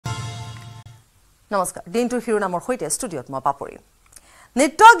নমস্কাৰ দিনটোৰ শিৰোনামৰ সৈতে ষ্টুডিঅ'ত মই পাপৰি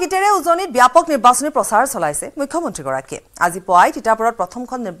নৃত্য গীতেৰে উজনিত ব্যাপক নিৰ্বাচনী প্ৰচাৰ চলাইছে মুখ্যমন্ত্ৰীগৰাকীয়ে আজি পুৱাই তিতাবৰত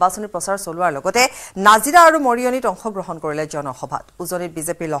প্ৰথমখন নিৰ্বাচনী প্ৰচাৰ চলোৱাৰ লগতে নাজিৰা আৰু মৰিয়নিত অংশগ্ৰহণ কৰিলে জনসভাত উজনিত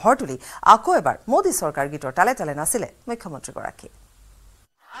বিজেপিৰ লহৰ তুলি আকৌ এবাৰ মোদী চৰকাৰ গীতৰ তালে তালে নাছিলে মুখ্যমন্ত্ৰীগৰাকী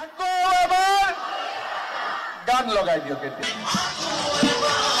আকৌ এবাৰ গান লগাই দিয়ক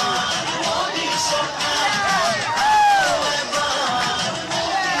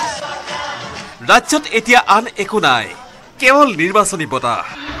ৰাজ্যত এতিয়া আন একো নাই কেৱল নিৰ্বাচনী বতাহ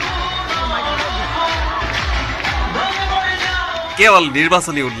কেৱল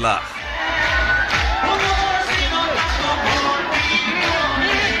নিৰ্বাচনী উল্লাস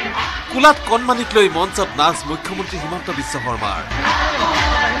কুলাত কণমানিক লৈ মঞ্চত নাচ মুখ্যমন্ত্ৰী হিমন্ত বিশ্ব শৰ্মাৰ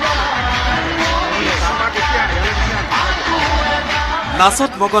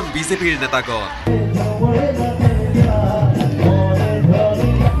নাচত মগন বিজেপিৰ নেতাগণ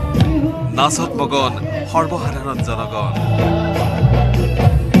নাচত মগন সৰ্বসাধাৰণ জনগণ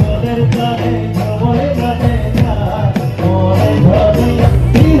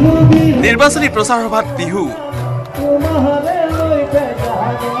নিৰ্বাচনী প্ৰচাৰ সভাত বিহু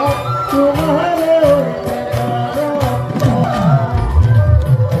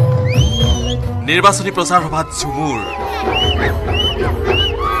নিৰ্বাচনী প্ৰচাৰ সভাত ঝুমুৰ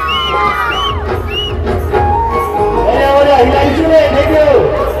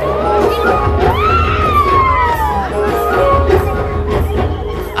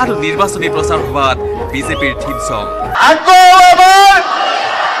আৰু নিৰ্বাচনী প্ৰচাৰ সভাত বিজেপিৰ থিম সং আকৌ এবাৰ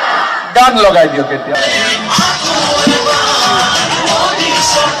গান লগাই দিয়ক এতিয়া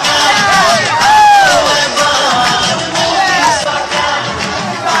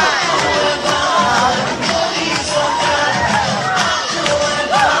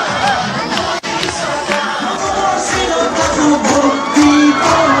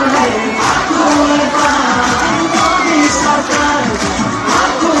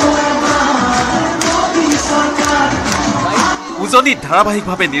উজনিত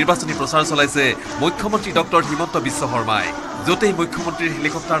ধাৰাবাহিকভাৱে নিৰ্বাচনী প্ৰচাৰ চলাইছে মুখ্যমন্ত্ৰী ডক্টৰ হিমন্ত বিশ্ব শৰ্মাই য'তেই মুখ্যমন্ত্ৰীৰ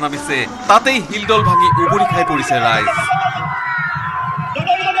হেলিকপ্টাৰ নামিছে তাতেই হিলদল ভাঙি উবৰি খাই পৰিছে ৰাইজ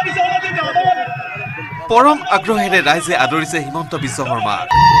পৰম আগ্ৰহেৰে ৰাইজে আদৰিছে হিমন্ত বিশ্ব শৰ্মাক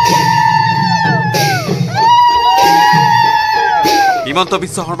হিমন্ত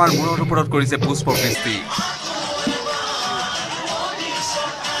বিশ্ব শৰ্মাৰ মূৰৰ ওপৰত কৰিছে পুষ্পবৃষ্টি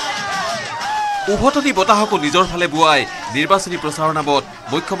উভতনি বতাহকো নিজৰ ফালে বুৱাই নিৰ্বাচনী প্ৰচাৰৰ নামত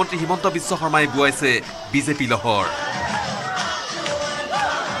মুখ্যমন্ত্ৰী হিমন্ত বিশ্ব শৰ্মাই বুৱাইছে বিজেপি লহৰ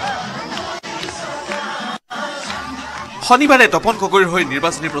শনিবাৰে তপন গগৈৰ হৈ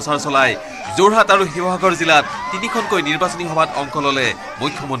নিৰ্বাচনী প্ৰচাৰ চলাই যোৰহাট আৰু শিৱসাগৰ জিলাত 3খনকৈ নিৰ্বাচনী সভাত অংশ ললে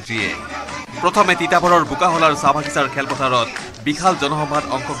মুখ্যমন্ত্ৰীয়ে প্ৰথমে তিতাবৰৰ বোকাহলাৰ চাহবাগিচাৰ খেলপথাৰত বিশাল জনসভাত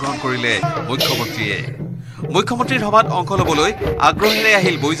অংশগ্ৰহণ কৰিলে মুখ্যমন্ত্ৰীয়ে মুখ্যমন্ত্ৰীৰ সভাত অংশ লবলৈ আগ্ৰহেৰে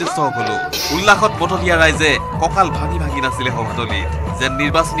আহিল বয়োজ্যেষ্ঠসকলো উল্লাসত মতলীয়া ৰাইজে কঁকাল ভাঙি ভাঙি নাছিলে সভাতলীত যেন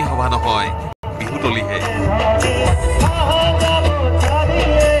নিৰ্বাচনী সভা নহয় বিহুতলীহে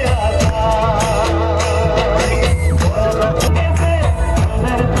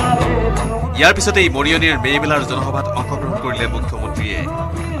ইয়াৰ পিছতেই মৰিয়নিৰ মেইবেলাৰ জনসভাত অংশগ্ৰহণ কৰিলে মুখ্যমন্ত্ৰীয়ে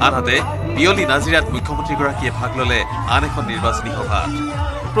আনহাতে বিয়লি নাজিৰাত মুখ্যমন্ত্ৰীগৰাকীয়ে ভাগ ললে আন এখন নিৰ্বাচনী সভাত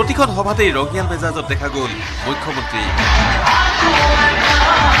প্ৰতিখন সভাতেই ৰঙিয়াল মেজাজত দেখা গ'ল মুখ্যমন্ত্ৰী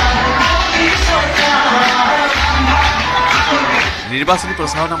নিৰ্বাচনী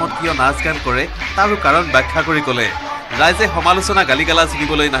প্ৰচাৰৰ নামত কিয় নাচ গান কৰে তাৰো কাৰণ ব্যাখ্যা কৰি ক'লে ৰাইজে সমালোচনা গালিগালাজ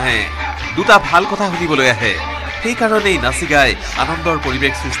শুনিবলৈ নাহে দুটা ভাল কথা শুনিবলৈ আহে সেইকাৰণেই নাচি গাই আনন্দৰ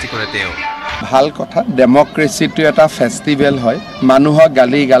পৰিৱেশ সৃষ্টি কৰে তেওঁ ভাল কথা ডেমক্ৰেচিটো এটা ফেষ্টিভেল হয় মানুহক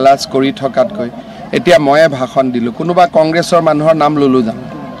গালি গালাজ কৰি থকাতকৈ এতিয়া ময়ে ভাষণ দিলোঁ কোনোবা কংগ্ৰেছৰ মানুহৰ নাম ললোঁ জানো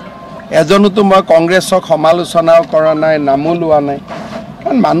এজনোতো মই কংগ্ৰেছক সমালোচনাও কৰা নাই নামো লোৱা নাই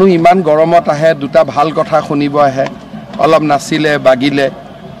কাৰণ মানুহ ইমান গৰমত আহে দুটা ভাল কথা শুনিব আহে অলপ নাচিলে বাগিলে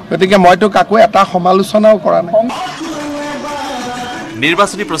গতিকে মইতো কাকো এটা সমালোচনাও কৰা নাই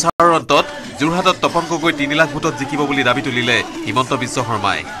নিৰ্বাচনী প্ৰচাৰৰ অন্তত যোৰহাটত তপন গগৈ 3 লাখ ভোটত জিকিব বুলি দাবী তুলিলে হিমন্ত বিশ্ব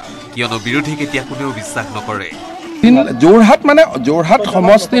শৰ্মাই কিয়নো বিৰোধীক এতিয়া কোনেও বিশ্বাস নকৰে যোৰহাট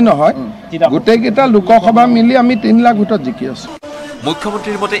সমষ্টি নহয় গোটেইকেইটা লোকসভা মিলি আমি 3 লাখ ভোটত জিকি আছো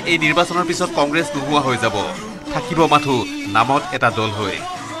মুখ্যমন্ত্ৰীৰ মতে এই নিৰ্বাচনৰ পিছত কংগ্ৰেছ নোহোৱা হৈ যাব থাকিব মাথো নামত এটা দল হৈ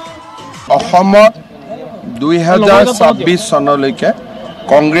অসমত 2026 চনলৈকে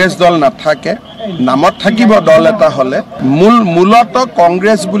কংগ্ৰেছ দল নাথাকে নামত থাকিব দল এটা হলে মূলত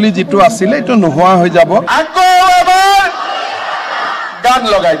কংগ্ৰেছ বুলি যিটো আছিল এটো নোহোৱা হৈ যাব আকৌ এবাৰ গান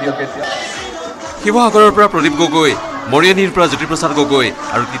লগাই দিয়ক এতিয়া শিৱসাগৰৰ পৰা প্ৰদীপ গগৈ মৰিয়নিৰ পৰা জ্যোতিপ্ৰসাদ গগৈ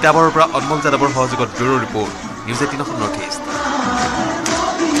আৰু তিতাবৰৰ পৰা অনমল যাদৱৰ সহযোগত bureau report news 18 north east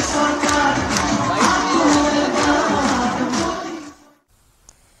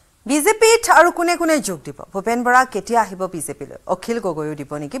কোনে কোনে যোগ দিব ভূপেন বৰা কেতিয়া আহিব বিজেপিলৈ অখিল গগৈও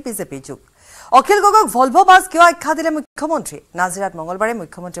দিব নেকি বিজেপি যোগ অখিল গগৈক ভলভো বাছ কিয় আখ্যা দিলে মুখ্যমন্ত্ৰী নাজিৰাত মঙ্গলবাৰে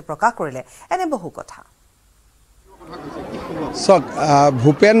মুখ্যমন্ত্ৰী প্ৰকাশ কৰিলে এনে বহু কথা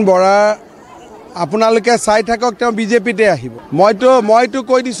ভূপেন বৰা আপোনালোকে চাই থাকক তেওঁ বিজেপিতে আহিব মইতো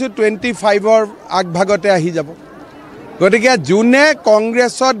কৈ দিছোঁ 25ৰ আগভাগতে আহি যাব গতিকে যোনে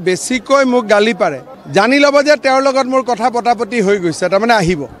কংগ্ৰেছত বেছিকৈ মোক গালি পাৰে জানি ল'ব যে তেওঁৰ লগত মোৰ কথা পতাপতি হৈ গৈছে তাৰমানে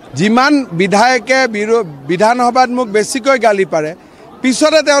আহিব যিমান বিধায়কে বিধানসভাত মোক বেছিকৈ গালি পাৰে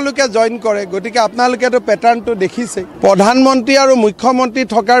পিছতে তেওঁলোকে জইন কৰে গতিকে আপোনালোকেতো পেটাৰ্ণটো দেখিছে প্ৰধানমন্ত্ৰী আৰু মুখ্যমন্ত্ৰী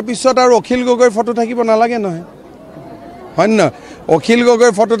থকাৰ পিছত আৰু অখিল গগৈৰ ফটো থাকিব নালাগে নহয় হয় ন অখিল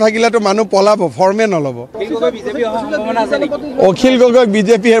গগৈৰ ফটো থাকিলেতো মানুহ পলাব ফৰ্মে নল'ব অখিল গগৈ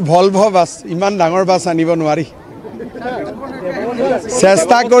বিজেপিৰ ভলভো বাছ ইমান ডাঙৰ বাছ আনিব নোৱাৰি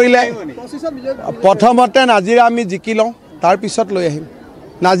চেষ্টা কৰিলে প্ৰথমতে নাজিৰা আমি জিকি লওঁ তাৰপিছত লৈ আহিম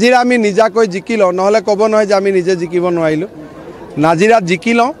নাজিৰা আমি নিজাকৈ জিকি লওঁ নহ'লে ক'ব নহয় যে আমি নিজে জিকিব নোৱাৰিলোঁ নাজিৰাত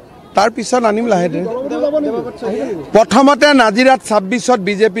জিকি লওঁ তাৰপিছত আনিম লাহে ধীৰে প্ৰথমতে নাজিৰাত 26ত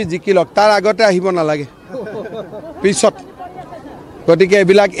বিজেপি জিকি লওক তাৰ আগতে আহিব নালাগে পিছত গতিকে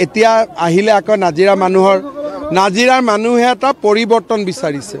এইবিলাক এতিয়া আহিলে আকৌ নাজিৰাৰ মানুহে এটা পৰিৱৰ্তন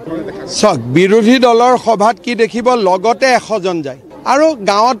বিচাৰিছে চাওক বিৰোধী দলৰ সভাত কি দেখিব লগতে 100জন যায় আৰু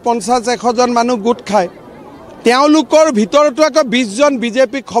গাঁৱত 50-100জন মানুহ গোট খায় তেওঁলোকৰ ভিতৰতো আকৌ 20জন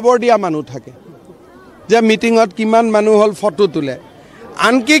বিজেপিক খবৰ দিয়া মানুহ থাকে যে মিটিঙত কিমান মানুহ হ'ল ফটো তোলে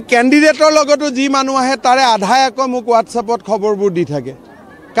আনকি কেণ্ডিডেটৰ লগতো যি মানুহ আহে তাৰে আধাই আকৌ মোক হোৱাটছআপত খবৰবোৰ দি থাকে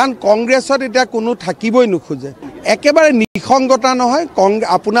কাৰণ কংগ্ৰেছত এতিয়া কোনো থাকিবই নোখোজে একেবাৰে নিসংগতা নহয়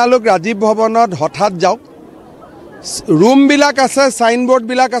আপোনালোক ৰাজীৱ ভৱনত হঠাৎ যাওক ৰুমবিলাক আছে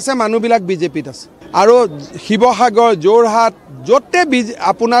চাইনবোৰ্ডবিলাক আছে মানুহবিলাক বিজেপিত আছে আৰু শিৱসাগৰ যোৰহাট য'তে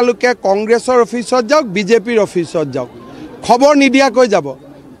আপোনালোকে কংগ্ৰেছৰ অফিচত যাওক বিজেপিৰ অফিচত যাওক খবৰ নিদিয়াকৈ যাব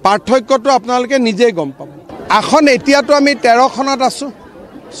পাৰ্থক্যটো আপোনালোকে নিজেই গম পাব আসন এতিয়াতো আমি 13খনত আছোঁ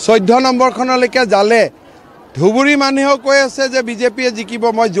 14 নম্বৰখনলৈকে জালে ধুবুৰী মানুহেও কৈ আছে যে বিজেপিয়ে জিকিব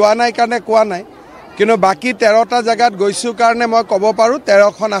মই যোৱা নাই কাৰণে কোৱা নাই কিন্তু বাকী 13টা জেগাত গৈছোঁ কাৰণে মই ক'ব পাৰোঁ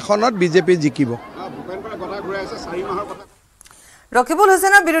 13খন আসনত বিজেপি জিকিব ৰকিবুল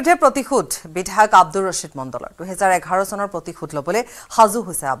হুছেইনৰ বিৰুদ্ধে প্ৰতিশোধ বিধায়ক আব্দুল ৰছিদ মণ্ডলৰ 2011 চনৰ প্ৰতিশোধ ল'বলৈ সাজু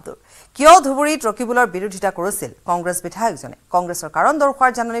হৈছে আব্দুল কিয় ধুবুৰীত ৰকিবুলৰ বিৰোধিতা কৰিছিল কংগ্ৰেছ বিধায়কজনে কংগ্ৰেছৰ কাৰণ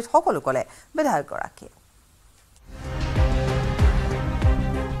দৰ্শোৱাৰ জাননীত সকলো ক'লে বিধায়কগৰাকীয়ে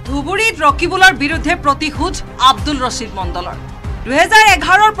ধুবুৰীত ৰকিবুলৰ বিৰুদ্ধে প্ৰতিশোধ আব্দুল ৰছিদ মণ্ডলৰ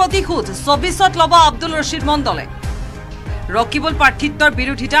 2011ৰ প্ৰতিশোধ 24ত ল'ব আব্দুল ৰছিদ মণ্ডলে ৰকিবুল প্ৰাৰ্থিত্বৰ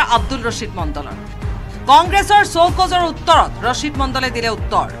বিৰোধিতা আব্দুল ৰছিদ মণ্ডলৰ কংগ্ৰেছৰ চৌকজৰ উত্তৰত ৰছিদ মণ্ডলে দিলে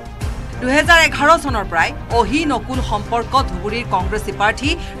উত্তৰ 2011 চনৰ পৰাই অহিনকুল সম্পৰ্ক ধুবুৰীৰ কংগ্ৰেছী প্ৰাৰ্থী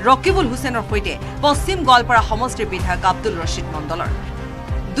ৰকিবুল হুছেইনৰ সৈতে পশ্চিম গোৱালপাৰা সমষ্টিৰ বিধায়ক আব্দুল ৰছিদ মণ্ডলৰ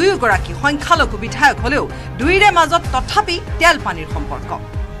দুয়োগৰাকী সংখ্যালঘু বিধায়ক হলেও দুইৰে মাজত তথাপি তেল পানীৰ সম্পৰ্ক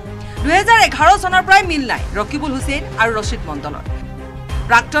 2011 চনৰ পৰাই মিল নাই ৰকিবুল হুছেইন আৰু ৰছিদ মণ্ডলৰ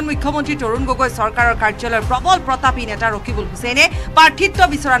প্ৰাক্তন মুখ্যমন্ত্ৰী তৰুণ গগৈ চৰকাৰৰ কাৰ্যালয়ৰ প্ৰবল প্ৰতাপী নেতা ৰকিবুল হুছেইনে প্ৰাৰ্থিত্ব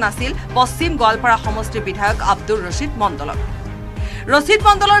বিচৰা নাছিল পশ্চিম গোৱালপাৰা সমষ্টিৰ বিধায়ক আব্দুল ৰছিদ মণ্ডলক ৰছিদ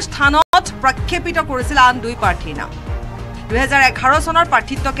মণ্ডলৰ স্থানত প্ৰক্ষেপিত কৰিছিল আন দুই প্ৰাৰ্থীৰ নাম 2011 চনৰ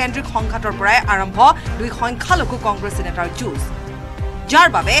প্ৰাৰ্থিত্ব কেন্দ্ৰিক সংঘাতৰ পৰাই আৰম্ভ দুই সংখ্যালঘু কংগ্ৰেছী নেতাৰ যুঁজ যাৰ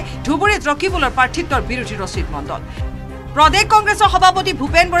বাবে ধুবুৰীত ৰকিবুলৰ প্ৰাৰ্থিত্বৰ বিৰোধী ৰছিদ মণ্ডল প্ৰদেশ কংগ্ৰেছৰ সভাপতি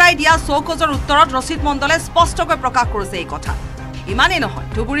ভূপেন বৰাই দিয়া চৌকজৰ উত্তৰত ৰছিদ মণ্ডলে স্পষ্টকৈ প্ৰকাশ কৰিছে এই কথা ইমানেই নহয়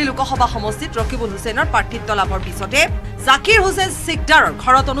ধুবুৰী লোকসভা সমষ্টিত ৰকিবুল হুছেইনৰ প্ৰাৰ্থিত্ব লাভৰ পিছতে জাকিৰ হুছেইন সিকদাৰৰ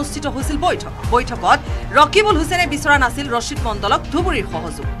ঘৰত অনুষ্ঠিত হৈছিল বৈঠকত ৰকিবুল হুছেইনে বিচৰা নাছিল ৰছিদ মণ্ডলক ধুবুৰীৰ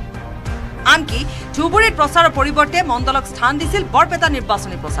সহযোগ আনকি ধুবুৰীত প্ৰচাৰৰ পৰিৱৰ্তে মণ্ডলক স্থান দিছিল বৰপেটা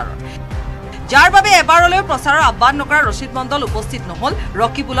নিৰ্বাচনী প্ৰচাৰৰ যাৰ বাবে এবাৰলৈ প্ৰচাৰৰ আহ্বান নকৰা ৰছিদ মণ্ডল উপস্থিত নহল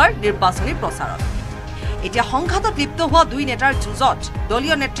ৰকিবুলৰ নিৰ্বাচনী প্ৰচাৰত এতিয়া সংঘাতত লিপ্ত হোৱা দুই নেতাৰ যুঁজত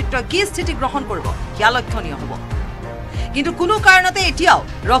দলীয় নেতৃত্বই কি স্থিতি গ্ৰহণ কৰিব সেয়া লক্ষণীয় হ'ব কিন্তু কোনো কাৰণতে এতিয়াও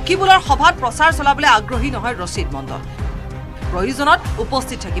ৰকিবুলৰ সভাত প্ৰচাৰ চলাবলৈ আগ্ৰহী নহয় ৰছিদ মণ্ডল প্ৰয়োজনত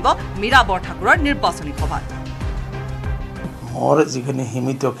উপস্থিত থাকিব মীৰা বৰঠাকুৰৰ নিৰ্বাচনী সভাত মোৰ যিখিনি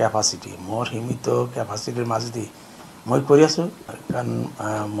সীমিত কেপাচিটিৰ মাজেদি মই কৰি আছোঁ কাৰণ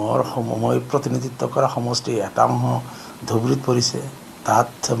মই প্ৰতিনিধিত্ব কৰা সমষ্টি এটা অংশ ধুবুৰীত পৰিছে তাত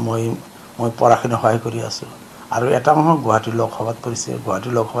মই পঢ়াখিনি সহায় কৰি আছোঁ আৰু এটা অংশ গুৱাহাটী লোকসভাত পৰিছে গুৱাহাটী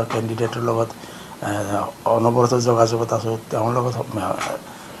লোকসভাৰ কেণ্ডিডেটৰ লগত অনবৰত যোগাযোগত আছোঁ তেওঁৰ লগত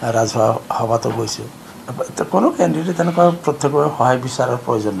ৰাজহুৱা সভাতো গৈছোঁ কোনো কেণ্ডিডেট তেনেকুৱা প্ৰত্যক্ষভাৱে সহায় বিচৰাৰ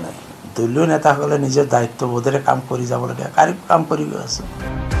প্ৰয়োজন নাই দলীয় নেতাসকলে নিজৰ দায়িত্ববোধেৰে কাম কৰি যাব লাগে কাম কৰি গৈ আছে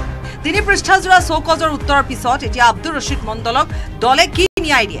তিনি পৃষ্ঠাজোৰা চৌকজৰ উত্তৰৰ পিছত এতিয়া আব্দুল ৰছিদ মণ্ডলক দলে কি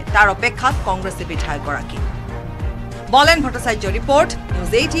ন্যায় দিয়ে তাৰ অপেক্ষাত কংগ্ৰেছী বিধায়কগৰাকী বলেন Bhattacharya report news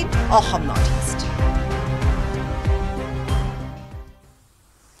 18 Assam north east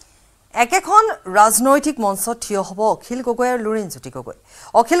একেখন ৰাজনৈতিক মঞ্চত থিয় হ'ব অখিল গগৈ আৰু লুৰিণজ্যোতি গগৈ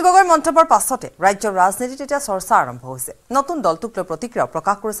অখিল গগৈৰ মন্তব্যৰ পাছতে ৰাজ্যৰ ৰাজনীতিত এতিয়া চৰ্চা আৰম্ভ হৈছে নতুন দলটোক লৈ প্ৰতিক্ৰিয়া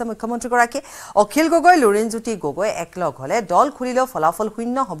প্ৰকাশ কৰিছে মুখ্যমন্ত্ৰীগৰাকীয়ে অখিল গগৈ লুৰিণজ্যোতি গগৈ একলগ হ'লে দল খুলিলেও ফলাফল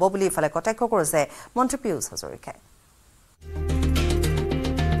শূন্য হ'ব বুলি ইফালে কটাক্ষ কৰিছে মন্ত্ৰী পীয়ুষ হাজৰিকাই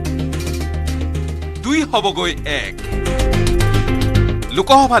দুই হ'বগৈ এক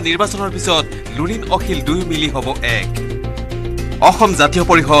লোকসভা নিৰ্বাচনৰ পিছত লুৰিণ অখিল দুই মিলি হ'ব এক অসম জাতীয়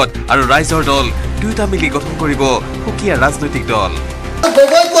পৰিষদ আৰু ৰাইজৰ দল দুটা মিলি গঠন কৰিব সুকীয়া ৰাজনৈতিক দল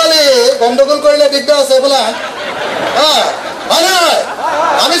গগৈ কোৱালে গণ্ডগোল কৰিলে দিগদাৰ আছে বলা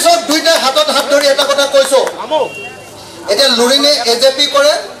আমি সব দুইটা হাতত হাত ধৰি এটা কথা কৈছো এতিয়া লুৰিণে এজেপি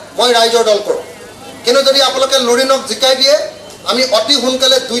কৰে মই ৰাইজৰ দল কৰোঁ কিন্তু যদি আপোনালোকে লুৰিণক জিকাই দিয়ে আমি অতি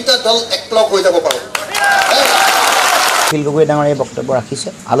সোনকালে দুইটা দল একলগ হৈ যাব পাৰোঁ অখিল গগৈ ডাঙৰীয়াই বক্তব্য ৰাখিছে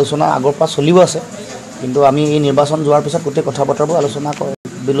আলোচনা আগৰ পৰা চলিব আছে কিন্তু আমি এই নিৰ্বাচন যোৱাৰ পিছত গোটেই কথা বতৰাবোৰ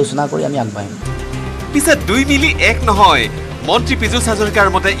বিলোচনা কৰি আমি আগবাঢ়িম পিছে দুই মিলি এক নহয় মন্ত্ৰী পীযুষ হাজৰিকাৰ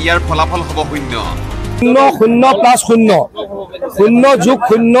মতে ইয়াৰ ফলাফল হ'ব শূন্য 0 + 0 0 যোগ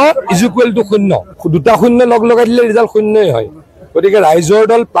 0 ইকুৱেল টু 0 দুটা শূন্য লগ লগাই দিলে ৰিজাল্ট শূন্যই হয় গতিকে ৰাইজৰ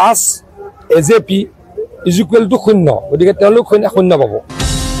দল প্লাছ এজেপি ইকুৱেল টু 0 গতিকে তেওঁলোক শূন্য পাব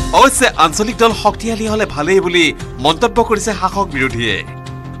অৱশ্যে আঞ্চলিক দল শক্তিশালী হ'লে ভালেই বুলি মন্তব্য কৰিছে শাসক বিৰোধীয়ে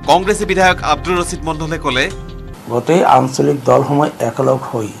কংগ্ৰেছী বিধায়ক আব্দুল ৰছিদ মণ্ডলে ক'লে গোটেই আঞ্চলিক দলসমূহ একেলগ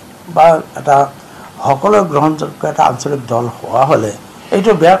হৈ বা এটা সকলোৱে গ্ৰহণযোগ্য এটা আঞ্চলিক দল হোৱা হ'লে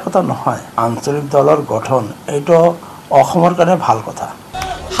এইটো বেয়া কথা নহয় আঞ্চলিক দলৰ গঠন এইটো অসমৰ কাৰণে ভাল কথা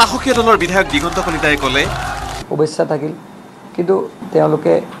শাসকীয় দলৰ বিধায়ক দিগন্ত কলিতাই ক'লে শুভেচ্ছা থাকিল কিন্তু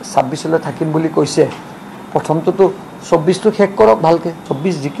তেওঁলোকে 26 লৈ থাকিম বুলি কৈছে প্ৰথমটো 24 টো শেষ কৰক ভালকে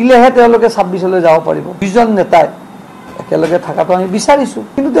 24 জিকিলেহে তেওঁলোকে 26 লৈ যাব পাৰিব দুজন নেতাই একেলগে থাকাটো আমি বিচাৰিছো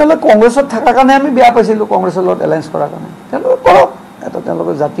কিন্তু তেওঁলোকে কংগ্ৰেছত থাকাৰ কাৰণে আমি বেয়া পাইছিলো কংগ্ৰেছৰ লগত এলায়েন্স কৰাৰ কাৰণে তেওঁলোকে কৰক এটা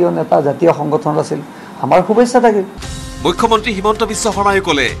তেওঁলোকৰ জাতীয় নেতা জাতীয় সংগঠন আছিল আমাৰ শুভেচ্ছা থাকিল মুখ্যমন্ত্ৰী হিমন্ত বিশ্ব শৰ্মাই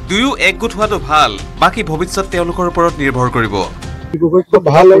ক'লে দুয়ো একগোট হোৱাটো ভাল বাকী ভৱিষ্যত তেওঁলোকৰ ওপৰত নিৰ্ভৰ কৰিব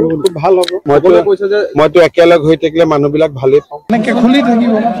মইতো একেলগ হৈ থাকিলে মানুহবিলাক ভালেই পাওঁ এনেকে খুলি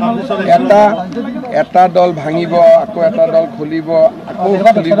থাকিব এটা দল ভাঙিব আকৌ এটা দল খুলিব আকৌ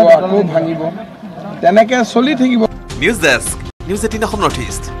খুলিব আকৌ ভাঙিব তেনেকে চলি থাকিব news desk news 18 Assam north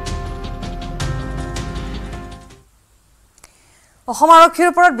east Assam আৰক্ষীৰ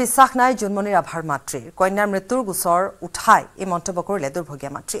ওপৰত বিশ্বাস নাই জুনমণি ৰাভাৰ মাতৃৰ কন্যাৰ মৃত্যুৰ গোচৰ উঠাই এই মন্তব্য কৰিলে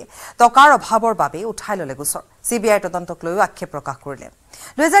দুৰ্ভগীয়া মাতৃয়ে টকাৰ অভাৱৰ বাবে উঠাই ললে গোচৰ চিবিআই তদন্তক লৈও আক্ষেপ প্ৰকাশ কৰিলে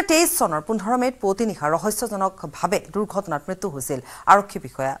 2023 চনৰ 15 মেত পুৱতি নিশা ৰহস্যজনকভাৱে দুৰ্ঘটনাত মৃত্যু হৈছিল আৰক্ষী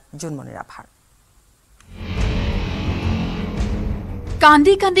বিষয়া জুনমণি ৰাভাৰ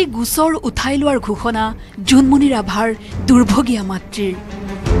কান্দি কান্দি গোচৰ উঠাই লোৱাৰ ঘোষণা জুনমণি ৰাভাৰ দুৰ্ভগীয়া মাতৃৰ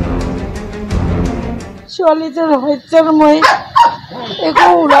ছোৱালীটোৰ হত্যাৰ মই একো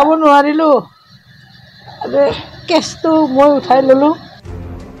ওলাব নোৱাৰিলোঁ কেছটো মই উঠাই ল'লোঁ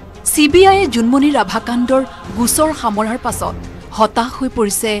চিবিআইয়ে জুনমণি ৰাভা কাণ্ডৰ গোচৰ সামৰাৰ পাছত হতাশ হৈ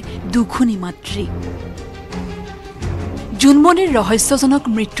পৰিছে দুখুনী মাতৃ জুনমণিৰ ৰহস্যজনক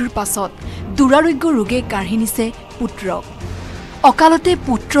মৃত্যুৰ পাছত দুৰাৰোগ্য ৰোগে কাঢ়ি নিছে পুত্ৰক অকালতে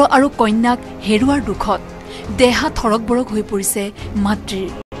পুত্ৰ আৰু কন্যাক হেৰুৱাৰ দুখত দেহা থৰক-বৰক হৈ পৰিছে মাতৃৰ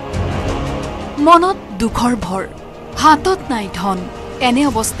মনত দুখৰ ভৰ হাতত নাই ধন এনে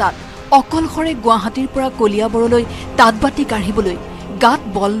অৱস্থাত অকলশৰে গুৱাহাটীৰ পৰা কলিয়াবৰলৈ তাঁতবাতি কাঢ়িবলৈ গাত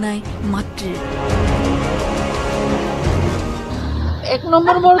বল নাই মাতৃৰ 1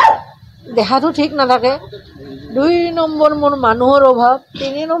 নম্বৰ মোৰ দেহাটো ঠিক নাথাকে 2 নম্বৰ মোৰ মানুহৰ অভাৱ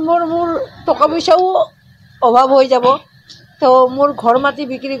 3 নম্বৰ মোৰ টকা পইচাও অভাৱ হৈ যাব তো মোৰ ঘৰ মাটি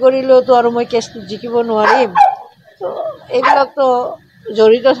বিক্ৰী কৰিলেওতো আৰু মই কেছটো জিকিব নোৱাৰিম তো এইবিলাকতো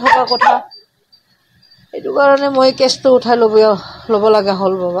জড়িত থকা কথা এইটো কাৰণে মই কেছটো উঠাই ল'ব লগা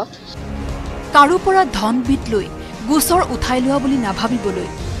হ'ল বাবা কাৰো পৰা ধন বিত লৈ গোচৰ উঠাই লোৱা বুলি নাভাবিবলৈ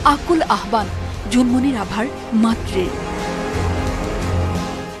আকুল আহ্বান জুনমণি ৰাভাৰ মাতৃৰ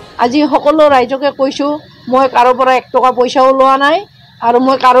আজি সকলো ৰাইজকে কৈছো মই কাৰো পৰা 1 টকা পইচাও লোৱা নাই আৰু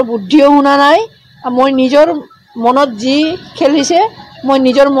মই কাৰো বুদ্ধিও শুনা নাই মই নিজৰ মনত যি খেলিছে মই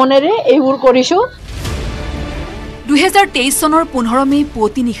নিজৰ মনেৰে এইবোৰ কৰিছো 2023 চনৰ 15 মে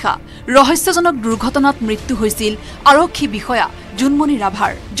পুৱতি নিশা ৰহস্যজনক দুৰ্ঘটনাত মৃত্যু হৈছিল আৰক্ষী বিষয়া জুনমণি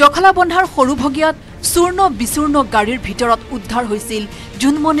ৰাভাৰ জখলাবন্ধাৰ সৰুভগিয়াত চূৰ্ণ বিচূৰ্ণ গাড়ীৰ ভিতৰত উদ্ধাৰ হৈছিল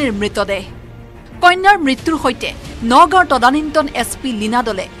জুনমণিৰ মৃতদেহ কন্যাৰ মৃত্যুৰ সৈতে নগাঁৱৰ তদানীন্তন এছপি লীনা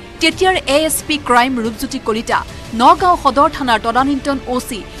দলে তেতিয়াৰ এএছপি ক্ৰাইম ৰূপজ্যোতি কলিতা নগাঁও সদৰ থানাৰ তদানীন্তন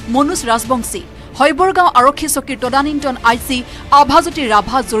ওচি মনোজ ৰাজবংশী হৈবৰগাঁও আৰক্ষী চকীৰ তদানীন্তন আইচি আভাজ্যোতি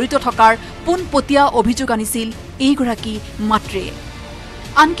ৰাভা জড়িত থকাৰ পোনপটীয়া অভিযোগ আনিছিল এইগৰাকী মাতৃয়ে।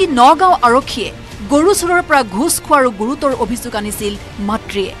 আনকি নগাঁও আৰক্ষীয়ে গৰু চোৰৰ পৰা ঘোষ খোৱাৰো গুৰুতৰ অভিযোগ আনিছিল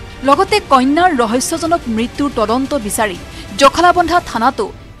মাতৃয়ে। লগতে কন্যাৰ ৰহস্যজনক মৃত্যুৰ তদন্ত বিচাৰি জখলাবন্ধা থানাতো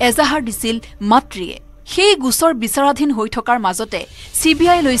এজাহাৰ দিছিল মাতৃয়ে। সেই গোচৰ বিচাৰাধীন হৈ থকাৰ মাজতে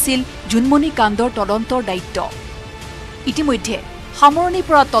CBI লৈছিল জুনমণি কাণ্ডৰ তদন্তৰ দায়িত্ব। ইতিমধ্যে সামৰণি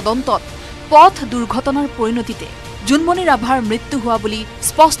পৰা তদন্তত পথ দুৰ্ঘটনাৰ পৰিণতিতে জুনমণি ৰাভাৰ মৃত্যু হোৱা বুলি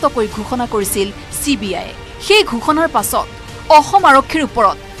স্পষ্টকৈ ঘোষণা কৰিছিল CBI। সেই ঘোষণাৰ পাছত অসম আৰক্ষীৰ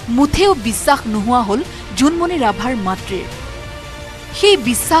ওপৰত মুঠেও বিশ্বাস নোহোৱা হ'ল জুনমণি ৰাভাৰ মাতৃৰ। সেই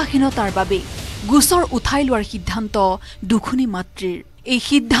বিশ্বাসহীনতাৰ বাবে গোচৰ উঠাই লোৱাৰ সিদ্ধান্ত দুখুনী মাতৃৰ। এই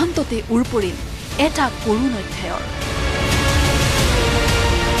সিদ্ধান্ততে উৰ পৰিল এটা কৰুণ অধ্যায়ৰ।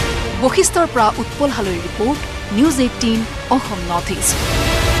 বশিষ্ঠৰ পৰা Utpal হালৈৰ report, News 18 Assam north east.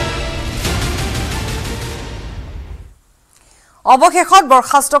 অৱশেষত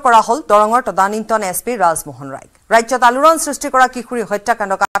বৰ্খাস্ত কৰা হ'ল দৰঙৰ তদানীন্তন SP ৰাজমোহন ৰায়ক। ৰাজ্যত আলোড়ন সৃষ্টি কৰা কিশোৰী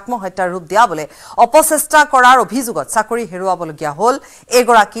হত্যাকাণ্ডক আত্মহত্যাৰ ৰূপ দিয়াবলৈ অপচেষ্টা কৰাৰ অভিযোগত চাকৰি হেৰুৱাবলগীয়া হ'ল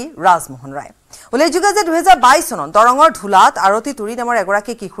এগৰাকী ৰাজমোহন ৰায়। উল্লেখযোগ্য যে 2022 চনত দৰঙৰ ধুলাত আৰতী তুৰী নামৰ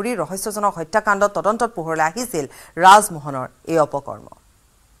এগৰাকী কিশোৰীৰ ৰহস্যজনক হত্যাকাণ্ডত তদন্তত পোহৰলৈ আহিছিল ৰাজমোহনৰ এই অপকৰ্ম।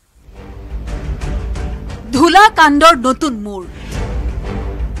 ধুলা কাণ্ডৰ নতুন মূৰ।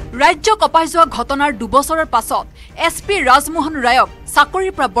 ৰাজ্য কঁপাই যোৱা ঘটনাৰ দুবছৰৰ পাছত SP ৰাজমোহন ৰায়ক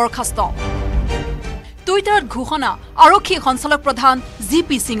চাকৰিৰ পৰা বৰ্খাস্ত। টুইটাৰত ঘোষণা আৰক্ষী সঞ্চালক প্ৰধান GP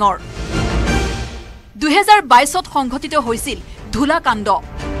সিঙৰ। 2022 সংঘটিত হৈছিল ধুলা কাণ্ড।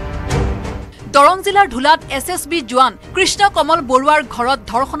 দৰং জিলাৰ ধুলাত SSB জোৱান কৃষ্ণ কমল বৰুৱাৰ ঘৰত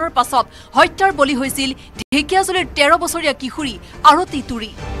ধৰ্ষণৰ পাছত হত্যাৰ বলি হৈছিল ঢেকিয়াজুলিৰ 13 বছৰীয়া কিশোৰী আৰতী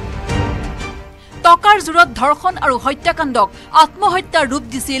তুৰী। টকাৰ জোৰত ধৰ্ষণ আৰু হত্যাকাণ্ডক আত্মহত্যাৰ ৰূপ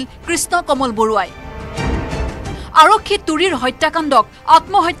দিছিল কৃষ্ণ কমল বৰুৱাই। আৰক্ষী তুৰীৰ হত্যাকাণ্ডক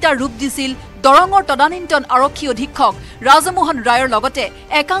আত্মহত্যাৰ ৰূপ দিছিল দৰঙৰ তদানীন্তন আৰক্ষী অধীক্ষক ৰাজমোহন ৰায়ৰ লগতে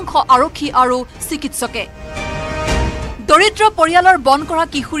একাংশ আৰক্ষী আৰু চিকিৎসকে। দৰিদ্ৰ পৰিয়ালৰ বন কৰা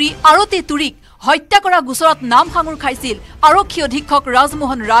কিশোৰী আৰতী তুৰীক হত্যা কৰা গোচৰত নাম সাঙুৰ খাইছিল আৰক্ষী অধীক্ষক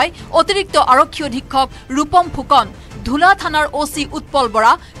ৰাজমোহন ৰায়, অতিৰিক্ত আৰক্ষী অধীক্ষক ৰূপম ফুকন, ধুলা থানাৰ OC উৎপল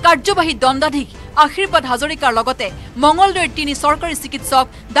বৰা, কাৰ্যবাহী দণ্ডাধীশ আশীৰ্বাদ হাজৰিকাৰ লগতে মঙলদৈৰ 3 চৰকাৰী চিকিৎসক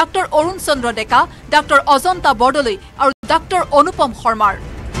ডাক্তৰ অৰুণ চন্দ্ৰ ডেকা, ডাক্তৰ অজন্তা বৰদলৈ আৰু ডাক্তৰ অনুপম শৰ্মাৰ।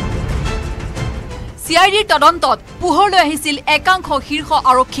 CIDৰ তদন্তত পোহৰলৈ আহিছিল একাংশ শীৰ্ষ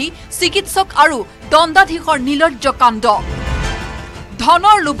আৰক্ষী, চিকিৎসক আৰু দণ্ডাধীশৰ নিৰ্লজ্জ কাণ্ড।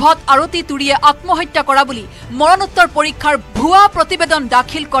 ধনৰ লোভত আৰতী তুৰীয়ে আত্মহত্যা কৰা বুলি মৰণোত্তৰ পৰীক্ষাৰ ভুৱা প্ৰতিবেদন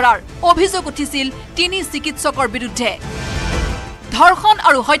দাখিল কৰাৰ অভিযোগ উঠিছিল 3 চিকিৎসকৰ বিৰুদ্ধে। ধৰ্ষণ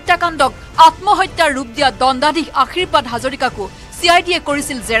আৰু হত্যাকাণ্ডক আত্মহত্যাৰ ৰূপ দিয়া দণ্ডাধীশ আশীৰ্বাদ হাজৰিকাকো CIDয়ে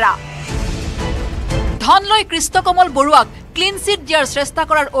কৰিছিল জেৰা। ধন লৈ কৃষ্ণকমল বৰুৱাক ক্লিন চিট দিয়াৰ চেষ্টা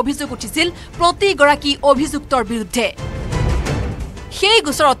কৰাৰ অভিযোগ উঠিছিল প্ৰতিগৰাকী অভিযুক্তৰ বিৰুদ্ধে। সেই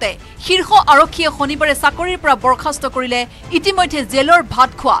গোচৰতে শীৰ্ষ আৰক্ষীয়ে শনিবাৰে চাকৰিৰ পৰা বৰ্খাস্ত কৰিলে ইতিমধ্যে জেলৰ ভাত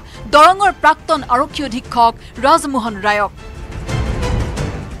খোৱা দৰঙৰ প্ৰাক্তন আৰক্ষী অধীক্ষক ৰাজমোহন ৰায়ক।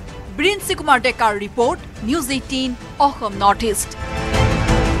 বৃন্সি কুমাৰ ডেকাৰ report, News 18 Assam north east.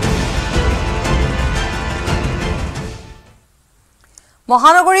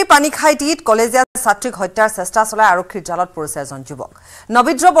 মহানগৰী পানীখাইটিত কলেজীয়া ছাত্ৰীক হত্যাৰ চেষ্টা চলাই আৰক্ষীৰ জালত পৰিছে এজন যুৱক।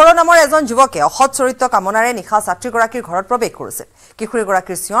 নবীদ্ৰ বড়ো নামৰ এজন যুৱকে অসৎ চৰিত্ৰ কামনাৰে নিশা ছাত্ৰীগৰাকীৰ ঘৰত প্ৰৱেশ কৰিছিল।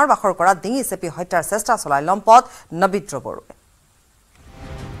 কিশোৰীগৰাকীৰ চিঞৰ বাখৰ কৰা ডিঙি চেপি হত্যাৰ চেষ্টা চলাই লম্পট নবীদ্ৰ বড়োৱে।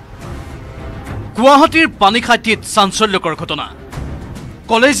 গুৱাহাটীৰ পানীখাইটিত চাঞ্চল্যকৰ ঘটনা।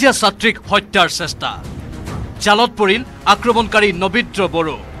 কলেজীয়া ছাত্ৰীক হত্যাৰ চেষ্টা, জালত পৰিল আক্ৰমণকাৰী নবীদ্ৰ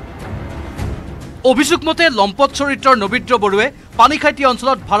বড়ো। অভিযোগ মতে লম্পট চৰিত্ৰৰ নবীদ্ৰ বড়োৱে পানীখাইটি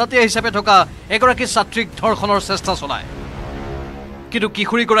অঞ্চলত ভাড়াতীয়া হিচাপে থকা এগৰাকী ছাত্ৰীক ধৰ্ষণৰ চেষ্টা চলায়। কিন্তু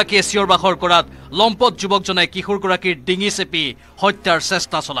কিশোৰীগৰাকীয়ে চিঞৰ বাখৰ কৰাত লম্পট যুৱকজনে কিশোৰগৰাকীৰ ডিঙি চেপি হত্যাৰ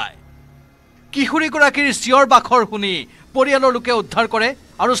চেষ্টা চলায়। কিশোৰীগৰাকীৰ চিঞৰ বাখৰ শুনি পৰিয়ালৰ লোকে উদ্ধাৰ কৰে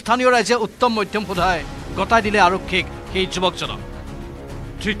আৰু স্থানীয় ৰাইজে উত্তম মধ্যম সোধাই গতাই দিলে আৰক্ষীক সেই যুৱকজনক।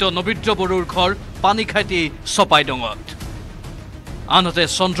 ধৃত নবীদ্ৰ বড়োৰ ঘৰ পানীখাইটি চপাইডঙত। আনহাতে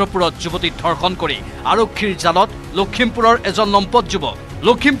চন্দ্ৰপুৰত যুৱতীক ধৰ্ষণ কৰি আৰক্ষীৰ জালত লখিমপুৰৰ এজন লম্পট যুৱক।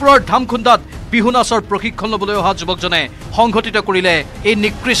 লখিমপুৰৰ ধামখুন্দাত বিহু নাচৰ প্ৰশিক্ষণ ল'বলৈ অহা যুৱকজনে সংঘটিত কৰিলে এই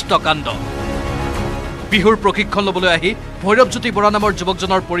নিকৃষ্ট কাণ্ড। বিহুৰ প্ৰশিক্ষণ ল'বলৈ আহি ভৈৰৱজ্যোতি বৰা নামৰ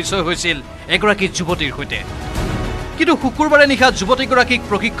যুৱকজনৰ পৰিচয় হৈছিল এগৰাকী যুৱতীৰ সৈতে। কিন্তু শুকুৰবাৰে নিশা যুৱতীগৰাকীক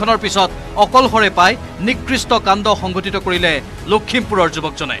প্ৰশিক্ষণৰ পিছত অকলশৰে পাই নিকৃষ্ট কাণ্ড সংঘটিত কৰিলে লখিমপুৰৰ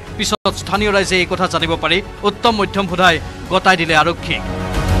যুৱকজনে। পিছত স্থানীয় ৰাইজে এই কথা জানিব পাৰি উত্তম মধ্যম সোধাই গতাই দিলে আৰক্ষীক।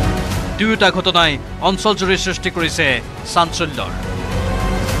 দুয়োটা ঘটনাই অঞ্চলজুৰি সৃষ্টি কৰিছে চাঞ্চল্যৰ।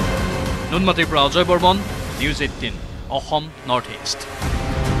 নুনমাটিৰ পৰা Ajay Barman, News 18 Assam north east.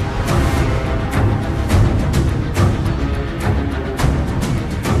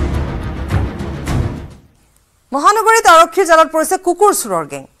 মহানগৰীত আৰক্ষীৰ জালত পৰিছে কুকুৰ চুৰৰ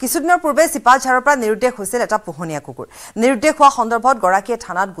গেং। কিছুদিনৰ পূৰ্বে চিপাঝাৰৰ পৰা নিৰুদ্দেশ হৈছিল এটা পোহনীয়া কুকুৰ। নিৰুদ্দেশ হোৱা সন্দৰ্ভত গৰাকীয়ে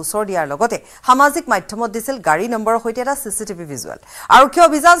থানাত গোচৰ দিয়াৰ লগতে সামাজিক মাধ্যমত দিছিল গাড়ী নম্বৰৰ সৈতে এটা CCTV ভিজুৱেল। আৰক্ষীয়ে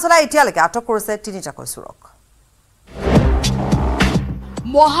অভিযান চলাই এতিয়ালৈকে আটক কৰিছে 3টাকৈ চুৰক।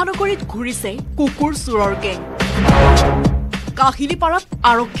 মহানগৰীত ঘূৰিছে কুকুৰ চুৰৰ গেং। কাহিলীপাৰাত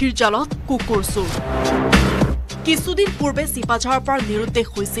আৰক্ষীৰ জালত কুকুৰ চুৰ। কিছুদিন পূৰ্বে চিপাঝাৰৰ পৰা নিৰুদ্দেশ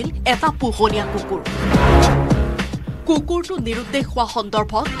হৈছিল এটা পোহনীয়া কুকুৰ। কুকুৰটো নিৰুদ্দেশ হোৱা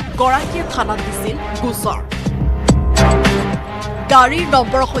সন্দৰ্ভত গৰাকীয়ে থানাত দিছিল গোচৰ। গাড়ীৰ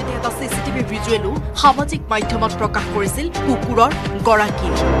নম্বৰৰ সৈতে এটা CCTV ভিজুৱেলো সামাজিক মাধ্যমত প্ৰকাশ কৰিছিল কুকুৰৰ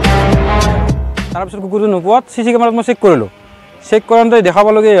গৰাকীয়ে। তাৰপিছত কুকুৰটো নোপোৱাত CC কেমেৰাত মই চেক কৰিলোঁ। চেক কৰোঁতে দেখা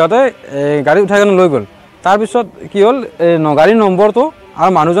পালোঁগৈ ইহঁতে গাড়ী উঠাই কেনে লৈ গ'ল। তাৰপিছত কি হ'ল গাড়ীৰ নম্বৰটো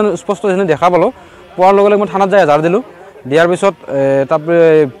আৰু মানুহজন স্পষ্ট যেনে দেখা পালোঁ। পোৱাৰ লগে লগে মই থানাত যাই এজাহাৰ দিলোঁ। দিয়াৰ পিছত তাৰপৰা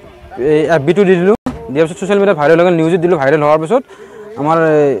FB-টো দি দিলোঁ। দিয়াৰ পিছত ছ'চিয়েল মিডিয়াত ভাইৰেল হৈ গ'ল। নিউজত দিলোঁ। ভাইৰেল হোৱাৰ পিছত আমাৰ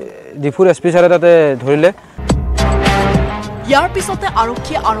ডিফুৰ SP ছাৰে তাতে ধৰিলে। ইয়াৰ পিছতে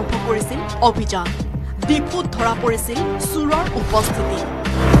আৰক্ষীয়ে আৰম্ভ কৰিছিল অভিযান। ডিপুত ধৰা পৰিছিল চুৰৰ উপস্থিতি।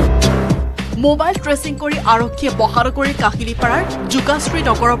 মোবাইল ট্ৰেচিং কৰি আৰক্ষীয়ে মহানগৰীৰ কাহিলীপাৰাৰ যোগাশ্ৰী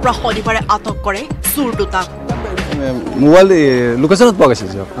নগৰৰ পৰা শনিবাৰে আটক কৰে চুৰ দুটাক। মোবাইল লোকেশ্যনত পোৱা গৈছে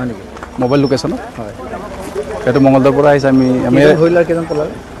হয় নেকি? মোবাইল লোকেশ্যনত হয়। সেইটো মঙলদৈৰ পৰা আহিছে। আমি কেইজন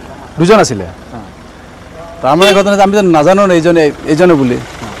পলালে? 2জন আছিলে। তাৰমানে ঘটনা আমি নাজানো এইজনে বুলি।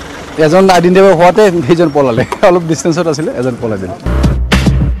 এজন আইডেণ্টিফাই হোৱাতে সেইজন পলালে। অলপ ডিষ্টেঞ্চত আছিলে, এজন পলাই দিলে।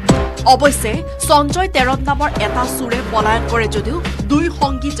 অৱশ্যে সঞ্জয় তেৰণ নামৰ এটা চুৰে পলায়ন কৰে যদিও 2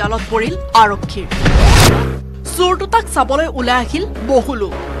 সংগী জালত পৰিল আৰক্ষীৰ। চুৰ দুটাক চাবলৈ ওলাই আহিল বহু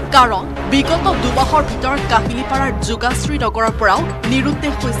লোক। কাৰণ বিগত 2 মাহৰ ভিতৰত কাহিলীপাৰাৰ যোগাশ্ৰী নগৰৰ পৰাও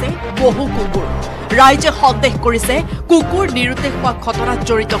নিৰুদ্দেশ হৈছে বহু কুকুৰ। ৰাইজে সন্দেহ কৰিছে কুকুৰ নিৰুদ্দেশ হোৱা ঘটনাত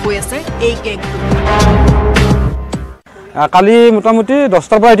জড়িত হৈ আছে এই গেংটো। কালি মোটামুটি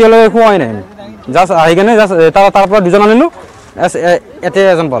 10টাৰ পৰা এতিয়ালৈকে খোৱাই নাই। জাষ্ট আহি কেনে তাৰ পৰা 2জন আনিলোঁ। এতিয়া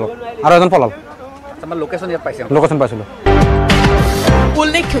এজন পালোঁ আৰু এজন পলাল। লোকেশ্যন পাইছিলোঁ।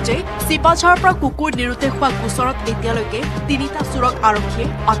 উল্লেখ্য যে চিপাঝাৰৰ পৰা কুকুৰ নিৰুদ্দেশ হোৱা গোচৰত এতিয়ালৈকে 3টা চুৰক আৰক্ষীয়ে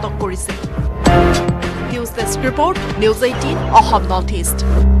আটক কৰিছে। News desk report, News 18 Assam north east.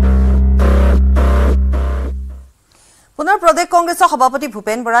 পুনৰ প্ৰদেশ কংগ্ৰেছৰ সভাপতি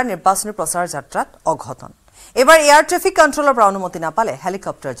ভূপেন বৰাৰ নিৰ্বাচনী প্ৰচাৰ যাত্ৰাত অঘটন। এবাৰ এয়াৰ ট্ৰেফিক কণ্ট্ৰলৰ পৰা অনুমতি নাপালে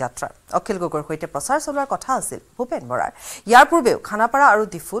হেলিকপ্টাৰ যাত্ৰা। অখিল গগৈৰ সৈতে প্ৰচাৰ চলোৱাৰ কথা আছিল ভূপেন বৰাৰ। ইয়াৰ পূৰ্বেও খানাপাৰা আৰু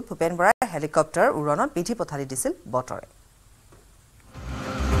ডিফুত ভূপেন বৰাই হেলিকপ্টাৰ উৰণত বিধি পথালি দিছিল বতৰে।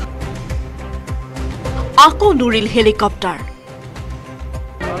 আকৌ নুৰিল হেলিকপ্টাৰ।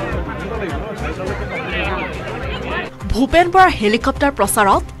 ভূপেন বৰাৰ হেলিকপ্টাৰ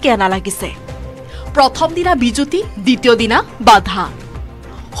প্ৰচাৰত কেনা লাগিছে। প্ৰথম দিনা বিজুতি, দ্বিতীয় দিনা বাধা।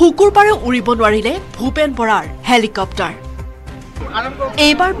 শুকুৰবাৰে উৰিব নোৱাৰিলে ভূপেন বৰাৰ হেলিকপ্টাৰ।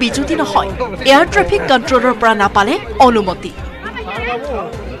 এইবাৰ বিজুতি নহয়, এয়াৰ ট্ৰেফিক কণ্ট্ৰলৰ পৰা নাপালে অনুমতি।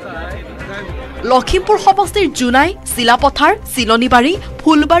 লখিমপুৰ সমষ্টিৰ জোনাই, চিলাপথাৰ, চিলনীবাৰী,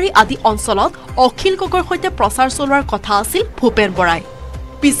 ফুলবাৰী আদি অঞ্চলত অখিল গগৈৰ সৈতে প্ৰচাৰ চলোৱাৰ কথা আছিল ভূপেন বৰাই।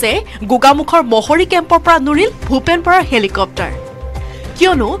 পিছে গোগামুখৰ মহৰী কেম্পৰ পৰা নুৰিল ভূপেন বৰাৰ হেলিকপ্টাৰ।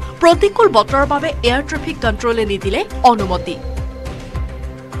 কিয়নো প্ৰতিকূল বতৰৰ বাবে এয়াৰ ট্ৰেফিক কণ্ট্ৰলে নিদিলে অনুমতি।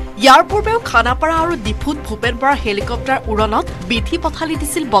 ইয়াৰ পূৰ্বেও খানাপাৰা আৰু ডিফুত ভূপেন বৰাৰ হেলিকপ্টাৰ উৰণত বিধি পথালি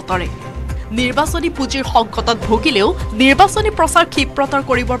দিছিল বতৰে। নিৰ্বাচনী পুঁজিৰ সংকটত ভুগিলেও নিৰ্বাচনী প্ৰচাৰ ক্ষীপ্ৰতৰ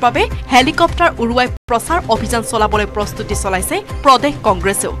কৰিবৰ বাবে হেলিকপ্টাৰ উৰুৱাই প্ৰচাৰ অভিযান চলাবলৈ প্ৰস্তুতি চলাইছে প্ৰদেশ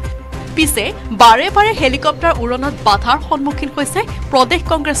কংগ্ৰেছেও। পিছে বাৰে বাৰে হেলিকপ্টাৰ উৰণত বাধাৰ সন্মুখীন হৈছে প্ৰদেশ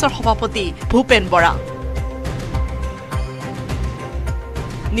কংগ্ৰেছৰ সভাপতি Bhupen Bora.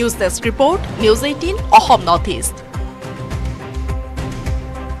 News desk report, News 18 Assam north east.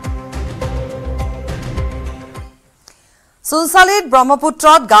 চুনচালিত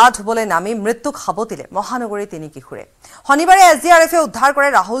ব্ৰহ্মপুত্ৰত গা ধুবলৈ নামি মৃত্যুক সাবটিলে মহানগৰীৰ 3 কিশোৰে। শনিবাৰে SDRFে উদ্ধাৰ কৰে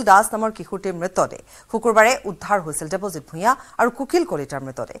ৰাহুল দাস নামৰ কিশোৰটিৰ মৃতদেহ। শুকুৰবাৰে উদ্ধাৰ হৈছিল দেৱজিৎ ভূঞা আৰু কুকিল কলিতাৰ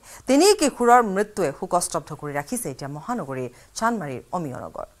মৃতদেহ। 3 কিশোৰৰ মৃত্যুৱে শোকস্তব্ধ কৰি ৰাখিছে এতিয়া মহানগৰীৰ চানমাৰীৰ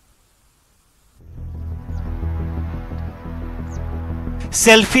অমিয়নগৰ।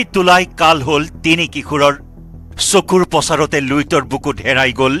 সেলফি তোলাই কাল হ'ল 3 কিশোৰৰ। চকুৰ প্ৰচাৰতে লুইতৰ বুকুত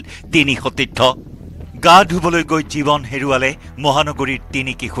হেৰাই গ'ল 3 সতীৰ্থ। গা ধুবলৈ গৈ জীৱন হেৰুৱালে মহানগৰীৰ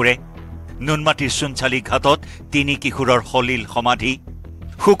 3 কিশোৰে। নুনমাটিৰ চুনচালি ঘাটত 3 কিশোৰৰ সলিল সমাধি।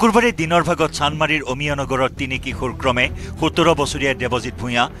 শুকুৰবাৰে দিনৰ ভাগত চানমাৰীৰ অমিয়ানগৰৰ 3 কিশোৰ ক্ৰমে 17 বছৰীয়া দেৱজিৎ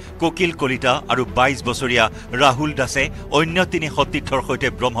ভূঞা, কোকিল কলিতা আৰু 22 বছৰীয়া ৰাহুল দাসে অন্য 3 সতীৰ্থৰ সৈতে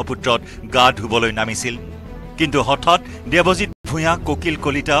ব্ৰহ্মপুত্ৰত গা ধুবলৈ নামিছিল। কিন্তু হঠাৎ দেৱজিৎ ভূঞা, কোকিল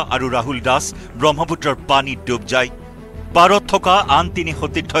কলিতা আৰু ৰাহুল দাস ব্ৰহ্মপুত্ৰৰ পানীত ডুব যায়। পাৰত থকা আন 3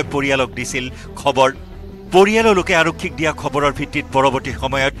 সতীৰ্থই পৰিয়ালক দিছিল খবৰ। পৰিয়ালৰ লোকে আৰক্ষীক দিয়া খবৰৰ ভিত্তিত পৰৱৰ্তী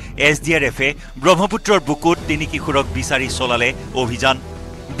সময়ত SDRFে ব্ৰহ্মপুত্ৰৰ বুকুত 3 কিশোৰক বিচাৰি চলালে অভিযান।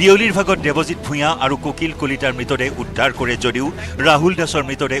 বিয়লিৰ ভাগত দেৱজিৎ ভূঞা আৰু কোকিল কলিতাৰ মৃতদেহ উদ্ধাৰ কৰে যদিও ৰাহুল দাসৰ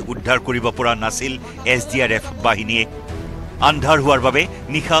মৃতদেহ উদ্ধাৰ কৰিব পৰা নাছিল SDRF বাহিনীয়ে। আন্ধাৰ হোৱাৰ বাবে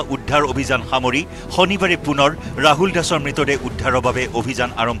নিশা উদ্ধাৰ অভিযান সামৰি শনিবাৰে পুনৰ ৰাহুল দাসৰ মৃতদেহ উদ্ধাৰৰ বাবে অভিযান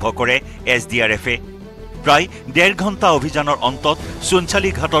আৰম্ভ কৰে SDRFে। প্ৰায় 1.5 ঘণ্টা অভিযানৰ অন্তত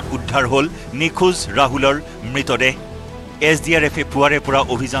সোণচালি ঘাটত উদ্ধাৰ হ'ল নিখোজ ৰাহুলৰ মৃতদেহ। SDRFে পুৱাৰে পৰা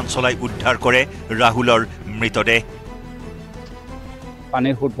অভিযান চলাই উদ্ধাৰ কৰে ৰাহুলৰ মৃতদেহ।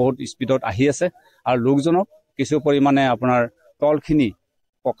 পানীৰ সোঁত বহুত স্পীডত আহি আছে আৰু লোকজনক কিছু পৰিমাণে আপোনাৰ তলখিনি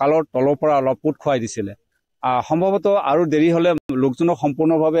কঁকালৰ তলৰ পৰা অলপ পোত খুৱাই দিছিলে। সম্ভৱতঃ আৰু দেৰি হ'লে লোকজনক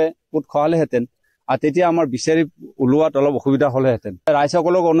সম্পূৰ্ণভাৱে পোত খোৱালেহেঁতেন আৰু তেতিয়া আমাৰ বিচাৰি ওলোৱাত অলপ অসুবিধা হ'লেহেঁতেন।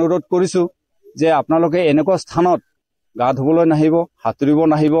 ৰাইজসকলক অনুৰোধ কৰিছোঁ যে আপোনালোকে এনেকুৱা স্থানত গা ধুবলৈ নাহিব, সাঁতুৰিব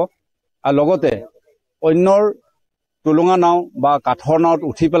নাহিব আৰু লগতে অন্যৰ টুলুঙা নাও বা কাঠৰ নাৱত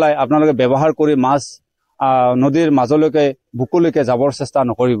উঠি পেলাই আপোনালোকে ব্যৱহাৰ কৰি মাছ নদীৰ মাজলৈকে বুকুলৈকে যাবৰ চেষ্টা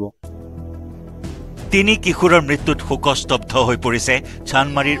নকৰিব। 3 কিশোৰৰ মৃত্যুত শোকস্তব্ধ হৈ পৰিছে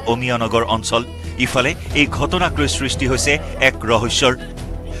চানমাৰীৰ অমিয়ানগৰ অঞ্চল। ইফালে এই ঘটনাক লৈ সৃষ্টি হৈছে এক ৰহস্যৰ।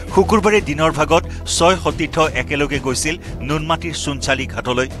 শুকুৰবাৰে দিনৰ ভাগত 6 সতীৰ্থ একেলগে গৈছিল নুনমাটিৰ সোণচালি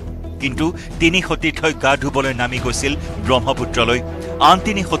ঘাটলৈ। কিন্তু 3 সতীৰ্থই গা ধুবলৈ নামি গৈছিল ব্ৰহ্মপুত্ৰলৈ। আন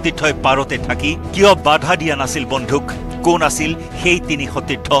 3 সতীৰ্থই পাৰতে থাকি কিয় বাধা দিয়া নাছিল বন্ধুক? কোন আছিল সেই 3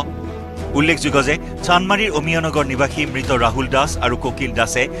 সতীৰ্থ? উল্লেখযোগ্য যে চানমাৰীৰ অমিয়ানগৰ নিবাসী মৃত ৰাহুল দাস আৰু কোকিল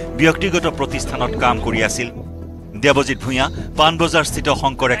দাসে ব্যক্তিগত প্ৰতিষ্ঠানত কাম কৰি আছিল। দেৱজিৎ ভূঞা পাণবজাৰস্থিত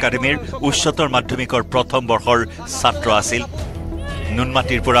শংকৰ একাডেমীৰ উচ্চতৰ মাধ্যমিকৰ প্ৰথম বৰ্ষৰ ছাত্ৰ আছিল।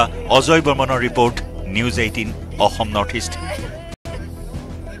 নুনমাটিৰ পৰা অজয় বৰ্মনৰ report, news 18 Assam north east.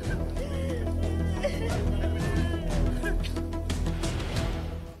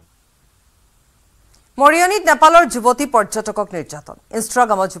 মৰিয়নীত নেপালৰ যুৱতী পৰ্যটকক নিৰ্যাতন।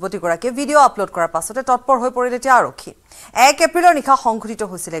 ইনষ্টাগ্ৰামত যুৱতীগৰাকীয়ে ভিডিঅ' আপলোড কৰাৰ পাছতে তৎপৰ হৈ পৰিল এতিয়া আৰক্ষী। 1 এপ্ৰিলৰ নিশা সংঘটিত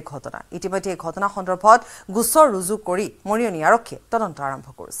হৈছিল এই ঘটনা। ইতিমধ্যে এই ঘটনা সন্দৰ্ভত গোচৰ ৰুজু কৰি মৰিয়নী আৰক্ষীয়ে তদন্ত আৰম্ভ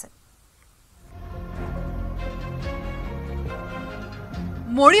কৰিছে।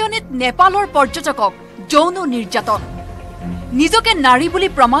 মৰিয়নীত নেপালৰ পৰ্যটকক যৌন নিৰ্যাতন। নিজকে নাৰী বুলি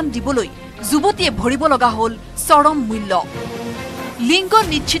প্ৰমাণ দিবলৈ যুৱতীয়ে ভৰিব লগা হ'ল চৰম মূল্য। লিংগ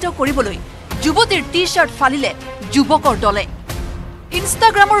নিশ্চিত কৰিবলৈ যুৱতীৰ টি-শাৰ্ট ফালিলে যুৱকৰ দলে।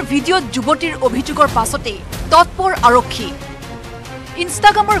 ইনষ্টাগ্ৰামৰ ভিডিঅ'ত যুৱতীৰ অভিযোগৰ পাছতেই তৎপৰ আৰক্ষী।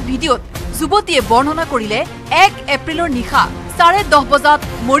 ইনষ্টাগ্ৰামৰ ভিডিঅ'ত যুৱতীয়ে বৰ্ণনা কৰিলে 1 এপ্ৰিলৰ নিশা 10:30 বজাত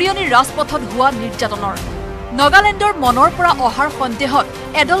মৰিয়নীৰ ৰাজপথত হোৱা নিৰ্যাতনৰ। নাগালেণ্ডৰ মনৰ পৰা অহাৰ সন্দেহত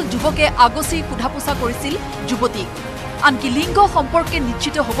এদল যুৱকে আগচি সোধা-পোছা কৰিছিল যুৱতীক। আনকি লিংগ সম্পৰ্কে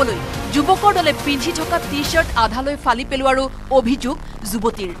নিশ্চিত হ'বলৈ যুৱকৰ দলে পিন্ধি থকা টি-শাৰ্ট আধালৈ ফালি পেলোৱাৰো অভিযোগ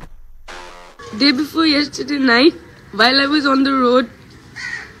যুৱতীৰ। Day before yesterday night, while I was on the road,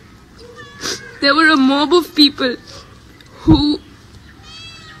 there were a mob of people who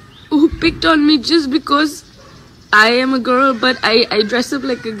picked on me just because I am a girl, but I dress up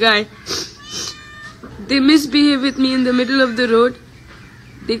like a guy. They misbehaved with me in the middle of the road.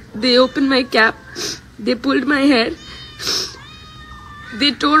 They opened my cap. They pulled my hair.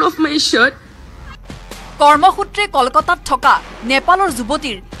 They tore off my shirt. কৰ্মসূত্ৰে কলকাতাত থকা নেপালৰ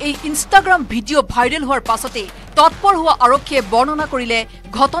যুৱতীৰ এই Instagram video' viral হোৱাৰ পাছতে তৎপৰ হোৱা আৰক্ষীয়ে বৰ্ণনা কৰিলে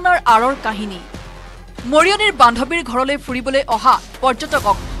ঘটনাৰ আঁৰৰ কাহিনী। মৰিয়নীৰ বান্ধৱীৰ ঘৰলৈ ফুৰিবলৈ অহা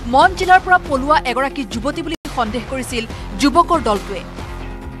পৰ্যটকক মন জিলাৰ পৰা পলোৱা এগৰাকী যুৱতী বুলি সন্দেহ কৰিছিল যুৱকৰ দলটোৱে।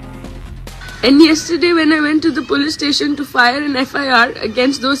 And yesterday when I went to the police station to file an FIR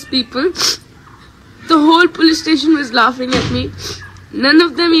against those people, the whole police station was laughing at me. None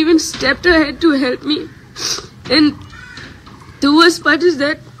of them even stepped ahead to help me. And the worst part is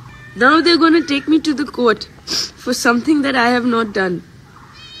that now they're going to take me to the court for something that I have not done,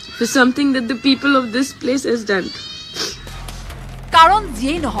 for something that the people of this place has done. কাৰণ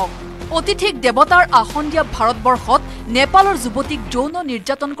যিয়েই নহওক, অতিথিক দেৱতাৰ আসন দিয়া ভাৰতবৰ্ষত নেপালৰ যুৱতীক যৌন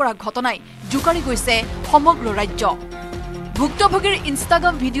নিৰ্যাতন কৰা ঘটনাই জোকাৰি গৈছে সমগ্ৰ ৰাজ্য। ভুক্তভোগীৰ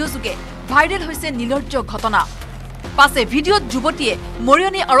ইনষ্টাগ্ৰাম ভিডিঅ' যোগে ভাইৰেল হৈছে নিৰ্লজ্জ ঘটনা। পাছে ভিডিঅ'ত যুৱতীয়ে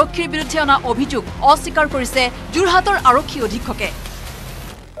মৰিয়নী আৰক্ষীৰ বিৰুদ্ধে অনা অভিযোগ অস্বীকাৰ কৰিছে যোৰহাটৰ আৰক্ষী অধীক্ষকে।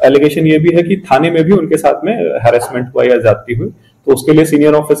 एलिगेशन ये भी है कि थाने में भी उनके साथ में हैरेसमेंट हुआ या जाती हुई, तो उसके लिए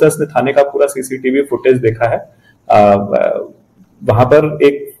सीनियर ऑफिसर्स ने थाने का पूरा सीसीटीवी फुटेज देखा है। वहां पर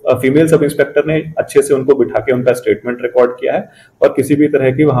एक फीमेल सब इंस्पेक्टर ने अच्छे से उनको बिठा के उनका स्टेटमेंट रिकॉर्ड किया है और किसी भी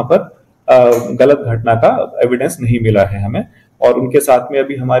तरह की वहां पर गलत घटना का एविडेंस नहीं मिला है हमें। और उनके साथ में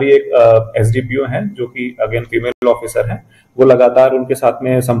अभी हमारी एक एसडीपीओ है जो कि अगेन फीमेल ऑफिसर है, वो लगातार उनके साथ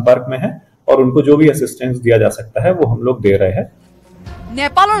में संपर्क में है और उनको जो भी असिस्टेंस दिया जा सकता है वो हम लोग दे रहे हैं।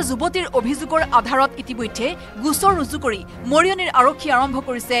 नेपाলৰ যুৱতীৰ অভিযোগৰ আধাৰত ইতিমধ্যে গোচৰ ৰুজু কৰি মৰিয়নিৰ আৰক্ষী আৰম্ভ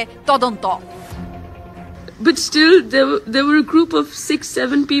কৰিছে তদন্ত। But still, there were a group of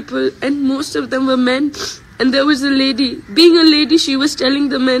 6-7 people, and most of them were men. And there was a lady. Being a lady, she was telling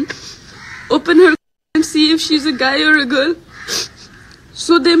the men, open her and see if she's a guy or a girl.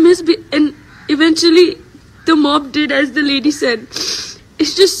 So there must be, and eventually the mob did as the lady said.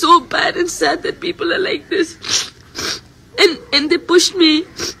 It's just so bad and sad that people are like this. And they pushed me.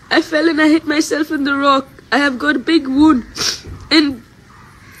 I fell and I hit myself in the rock. I have got a big wound. And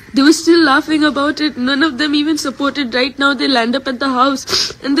they were still laughing about it. None of them even supported. Right now they land up at the house.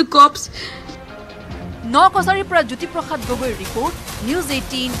 And the cops... নকছাৰীৰ পৰা জ্যোতিপ্ৰসাদ গগৈৰ report, News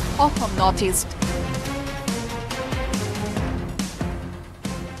 18 Assam Northeast।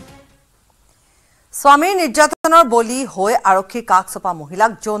 স্বামীৰ নিৰ্যাতনৰ বলি হৈ আৰক্ষীৰ কাষ চপা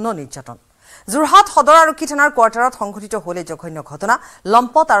মহিলাক যৌন নিৰ্যাতন। যোৰহাট সদৰ আৰক্ষী থানাৰ কোৱাৰ্টাৰত সংঘটিত হলে জঘন্য ঘটনা।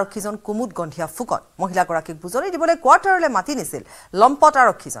 লম্পট আৰক্ষীজন কুমুদ গন্ধিয়া ফুকন মহিলাগৰাকীক বুজনি দিবলৈ কোৱাৰ্টাৰলৈ মাতি নিছিল লম্পট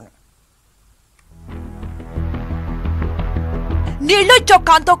আৰক্ষীজনে। নিৰ্লজ্জ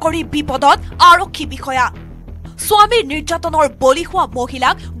কাণ্ড কৰি বিপদত আৰক্ষী বিষয়া। স্বামীৰ নিৰ্যাতনৰ বলি হোৱা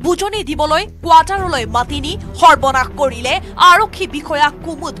মহিলাক বুজনি দিবলৈ কোৱাৰ্টাৰলৈ মাতি নি সৰ্বনাশ কৰিলে আৰক্ষী বিষয়া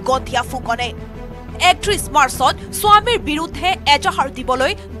কুমুদ গন্ধিয়া ফুকনে। 31 মাৰ্চত স্বামীৰ বিৰুদ্ধে এজাহাৰ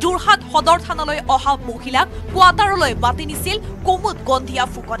দিবলৈ যোৰহাট সদৰ থানালৈ অহা মহিলাক কোৱাৰ্টাৰলৈ মাতি নিছিল কুমুদ গন্ধিয়া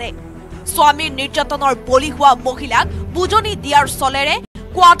ফুকনে। স্বামীৰ নিৰ্যাতনৰ বলি হোৱা মহিলাক বুজনি দিয়াৰ চলেৰে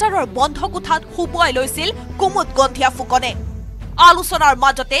কোৱাৰ্টাৰৰ বন্ধ কোঠাত সুবুৱাই লৈছিল কুমুদ গন্ধিয়া ফুকনে। আলোচনাৰ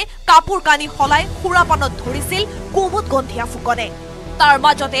মাজতে কাপোৰ কানি হলাই খুৰাপানত ধৰিছিল কুমুদ গন্ধিয়া ফুকনে। তাৰ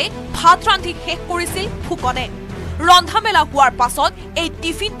মাজতে ভাত ৰান্ধি শেষ কৰিছিল ফুকনে। ৰন্ধা মেলা হোৱাৰ পাছত এই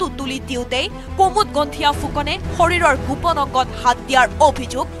টিফিনটো তুলি দিওঁতেই কুমুদ গন্ধিয়া ফুকনে শৰীৰৰ গোপন অংগত হাত দিয়াৰ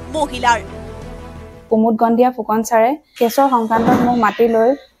অভিযোগ মহিলাৰ। কুমুদ গন্ধিয়া ফুকন ছাৰে কেছৰ সংক্ৰান্তত মোক মাতি লৈ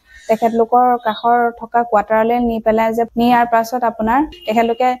তেখেতলোকৰ কাষৰ থকা কোৱাৰ্টাৰলৈ নি পেলাই যে নিয়াৰ পাছত আপোনাৰ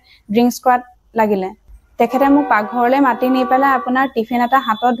তেখেতলোকে ড্ৰিংকছ কৰাত লাগিলে। তেখেতে মোক পাকঘৰলৈ মাতি নি পেলাই আপোনাৰ টিফিন এটা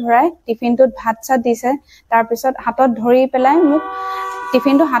হাতত ধৰাই টিফিনটোত ভাত চাত দিছে। তাৰপিছত হাতত ধৰি পেলাই মোক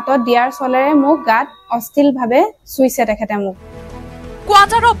টিফিনটো হাতত দিয়াৰ চলেৰে মোক গাত অস্থিলভাৱে চুইছে তেখেতে মোক।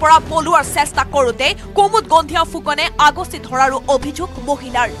 কোৱাৰ্টাৰৰ পৰা পলোৱাৰ চেষ্টা কৰোঁতে কুমুদ গন্ধিয়া ফুকনে আগচি ধৰাৰো অভিযোগ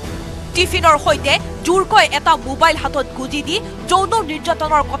মহিলাৰ। টিফিনৰ সৈতে জোৰকৈ এটা মোবাইল হাতত গুজি দি যৌন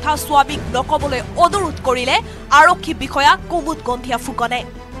নিৰ্যাতনৰ কথা স্বামীক নকবলৈ অনুৰোধ কৰিলে আৰক্ষী বিষয়া কুমুদ গন্ধিয়া ফুকনে।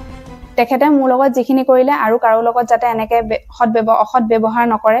 তেখেতে মোৰ লগত যিখিনি কৰিলে আৰু কাৰো লগত যাতে এনেকে অসৎ ব্যৱহাৰ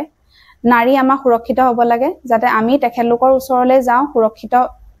নকৰে। নাৰী আমাক সুৰক্ষিত হ'ব লাগে, যাতে আমি তেখেতলোকৰ ওচৰলৈ যাওঁ সুৰক্ষিত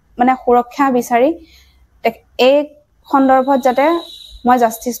মানে সুৰক্ষা বিচাৰি এই সন্দৰ্ভত যাতে মই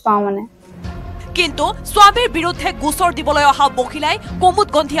জাষ্টিস পাওঁ মানে। কিন্তু স্বামীৰ বিৰুদ্ধে গোচৰ দিবলৈ অহা মহিলাই কুমুদ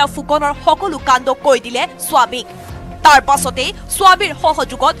গন্ধিয়া ফুকনৰ সকলো কাণ্ড কৈ দিলে স্বামীক। তাৰ পাছতেই স্বামীৰ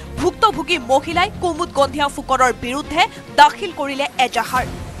সহযোগত ভুক্তভোগী মহিলাই কুমুদ গন্ধিয়া ফুকনৰ বিৰুদ্ধে দাখিল কৰিলে এজাহাৰ।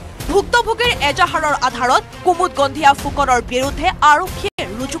 ভুক্তভোগীৰ এজাহাৰৰ আধাৰত কুমুদ গন্ধিয়া ফুকনৰ বিৰুদ্ধে আৰক্ষীয়ে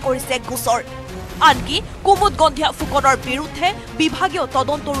ৰুজু কৰিছে গোচৰ। আনকি কুমুদ গন্ধিয়া ফুকনৰ বিৰুদ্ধে বিভাগীয়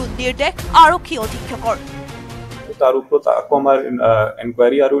তদন্তৰো নিৰ্দেশ আৰক্ষী অধীক্ষকৰ। তাৰ ওপৰত আকৌ আমাৰ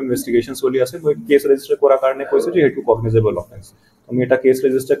এনকুৱাৰী আৰু ইনভেষ্টিগেশ্যন চলি আছে। মই কেছ ৰেজিষ্টাৰ কৰাৰ কাৰণে কৈছো যে সেইটো কগনিজেবল অফেন্স। আমি এটা কেছ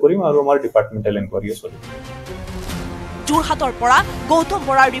ৰেজিষ্টাৰ কৰিম আৰু আমাৰ ডিপাৰ্টমেণ্টেল এনকুৱাৰীও চলিব। যোৰহাটৰ পৰা গৌতম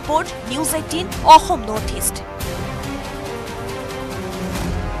বৰাৰ report, News 18 Assam north east.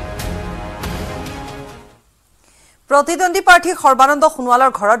 প্ৰতিদ্বন্দ্বী প্ৰাৰ্থী সৰ্বানন্দ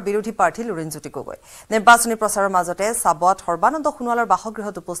সোণোৱালৰ ঘৰত বিৰোধী প্ৰাৰ্থী লুৰিণজ্যোতি গগৈ। নিৰ্বাচনী প্ৰচাৰৰ মাজতে চাবুৱাত সৰ্বানন্দ সোণোৱালৰ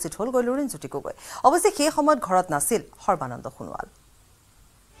বাসগৃহত উপস্থিত হ'ল গৈ লুৰিণজ্যোতি গগৈ। অৱশ্যে সেই সময়ত ঘৰত নাছিল সৰ্বানন্দ সোণোৱাল।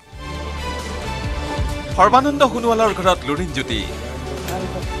 সৰ্বানন্দ সোণোৱালৰ ঘৰত লুৰিণজ্যোতি।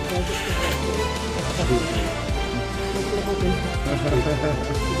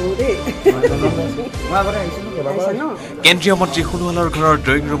 কেন্দ্ৰীয় মন্ত্ৰী সোণোৱালৰ ঘৰৰ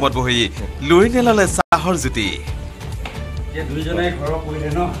ড্ৰয়িং ৰুমত বহি লুৰিণে ল'লে চাহৰ জুতি।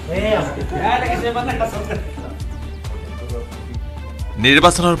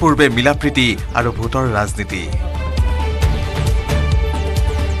 নিৰ্বাচনৰ পূৰ্বে মিলাপ্ৰীতি আৰু ভোটৰ ৰাজনীতি।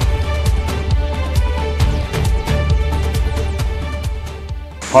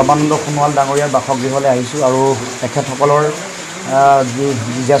 সৰ্বানন্দ সোণোৱাল ডাঙৰীয়াৰ বাসগৃহলৈ আহিছোঁ আৰু তেখেতসকলৰ যি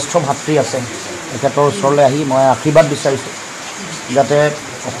জ্যেষ্ঠ ভাতৃ আছে তেখেতৰ ওচৰলৈ আহি মই আশীৰ্বাদ বিচাৰিছোঁ যাতে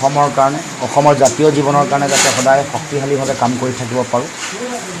অসমৰ কাৰণে অসমৰ জাতীয় জীৱনৰ কাৰণে যাতে সদায় শক্তিশালীভাৱে কাম কৰি থাকিব পাৰোঁ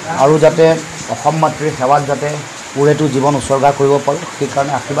আৰু যাতে অসম মাতৃৰ সেৱাত যাতে পুৰেটো জীৱন উৎসৰ্গা কৰিব পাৰোঁ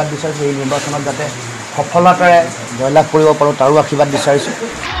সেইকাৰণে আশীৰ্বাদ বিচাৰিছোঁ এই নিৰ্বাচনত যাতে সফলতাৰে জয়লাভ কৰিব পাৰোঁ তাৰো আশীৰ্বাদ বিচাৰিছোঁ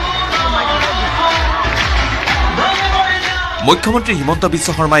মুখ্যমন্ত্ৰী হিমন্ত বিশ্ব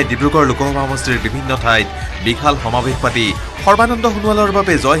শৰ্মাই ডিব্ৰুগড় লোকসভা সমষ্টিৰ বিভিন্ন ঠাইত বিশাল সমাৱেশ পাতি সৰ্বানন্দ সোণোৱালৰ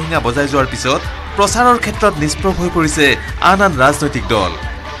বাবে জয়শিঙা বজাই যোৱাৰ পিছত প্ৰচাৰৰ ক্ষেত্ৰত নিষ্প্ৰভ হৈ পৰিছে আন ৰাজনৈতিক দল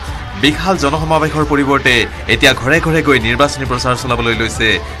বিশাল জনসমাৱেশৰ পৰিৱৰ্তে এতিয়া ঘৰে ঘৰে গৈ নিৰ্বাচনী প্ৰচাৰ চলাবলৈ লৈছে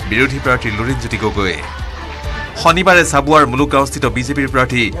বিৰোধী প্ৰাৰ্থী লুৰিণজ্যোতি গগৈ শনিবাৰে চাবুৱাৰ মুলুকগাঁওস্থিত বিজেপিৰ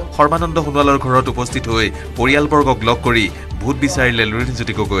প্ৰাৰ্থী সৰ্বানন্দ সোণোৱালৰ ঘৰত উপস্থিত হৈ পৰিয়ালবৰ্গক লগ কৰি ভোট বিচাৰিলে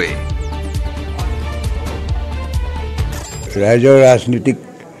লুৰিণজ্যোতি গগৈ ৰাইজৰ ৰাজনীতিক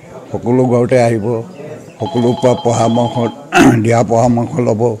সকলো ঘৰতে আহিব সকলোৰ পৰা পৰামৰ্শ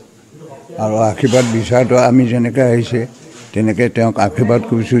ল'ব আৰু আশীৰ্বাদ বিচাৰটো আমি যেনেকৈ আহিছে তেনেকৈ তেওঁক আশীৰ্বাদ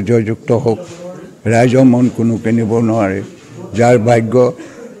কৰিছোঁ জয়যুক্ত হওক ৰাইজৰ মন কোনো কিনিব নোৱাৰে যাৰ ভাগ্য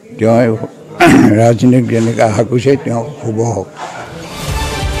তেওঁ ৰাজনীতিক যেনেকৈ আশা কৰিছে তেওঁ শুভ হওক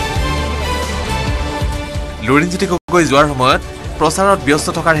লুৰিণজ্যোতি গগৈ যোৱাৰ সময়ত প্ৰচাৰত ব্যস্ত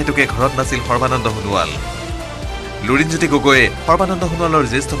থকাৰ হেতুকে ঘৰত নাছিল সৰ্বানন্দ সোণোৱাল লুৰিণজ্যোতি গগৈয়ে সৰ্বানন্দ সোণোৱালৰ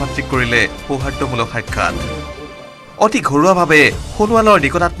জ্যেষ্ঠ ভাতৃক কৰিলে সৌহাৰ্দ্যমূলক সাক্ষাৎ অতি ঘৰুৱাভাৱে সোণোৱালৰ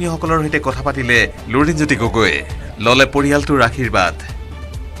নিকটাত্মীয়সকলৰ সৈতে কথা পাতিলে লুৰিণজ্যোতি গগৈয়ে ললে পৰিয়ালটোৰ আশীৰ্বাদ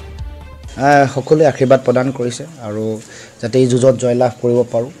সকলোৱে আশীৰ্বাদ প্ৰদান কৰিছে আৰু যাতে এই যুঁজত জয়লাভ কৰিব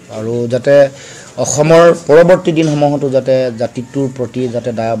পাৰোঁ আৰু যাতে অসমৰ পৰৱৰ্তী দিনসমূহতো যাতে জাতিটোৰ প্ৰতি যাতে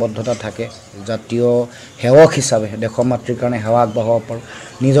দায়বদ্ধতা থাকে জাতীয় সেৱক হিচাপে দেশৰ মাতৃৰ কাৰণে সেৱা আগবঢ়াব পাৰোঁ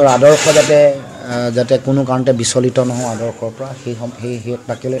নিজৰ আদৰ্শ যাতে কোনো কাৰণতে বিচলিত নহওঁ আদৰ্শৰ পৰা সেই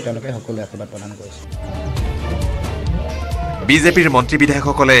তাকেলৈ তেওঁলোকে সকলোৱে আশীৰ্বাদ প্ৰদান কৰিছে বিজেপিৰ মন্ত্ৰী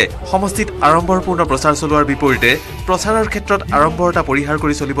বিধায়কসকলে সমষ্টিত আড়ম্বৰপূৰ্ণ প্ৰচাৰ চলোৱাৰ বিপৰীতে প্ৰচাৰৰ ক্ষেত্ৰত আড়ম্বৰতা পৰিহাৰ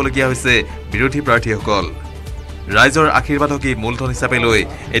কৰি চলিবলগীয়া হৈছে বিৰোধী প্ৰাৰ্থীসকল ৰাইজৰ আশীৰ্বাদকী মূলধন হিচাপে লৈ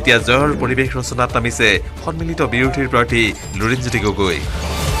এতিয়া জয়ৰ পৰিৱেশ ৰচনাত নামিছে সন্মিলিত বিৰোধীৰ প্ৰাৰ্থী লুৰিণজ্যোতি গগৈ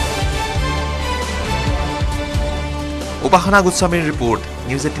উপাসনা গোস্বামীৰ report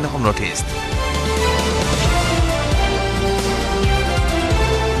news 18 Assam north east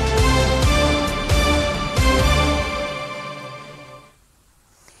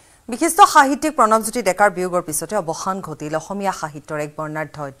বিশিষ্ট সাহিত্যিক প্ৰণৱজ্যোতি ডেকাৰ বিয়োগৰ পিছতে অৱসান ঘটিল অসমীয়া সাহিত্যৰ এক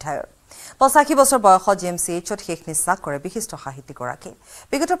বৰ্ণাঢ্য অধ্যায়ৰ 85 বছৰ বয়সত GMCHত শেষ নিশ্বাস কৰে বিশিষ্ট সাহিত্যিকগৰাকী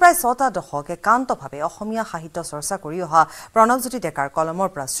বিগত প্ৰায় 6টা দশক একান্তভাৱে অসমীয়া সাহিত্য চৰ্চা কৰি অহা প্ৰণৱজ্যোতি ডেকাৰ কলমৰ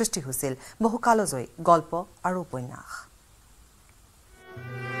পৰা সৃষ্টি হৈছিল বহুকালজয়ী গল্প আৰু উপন্যাস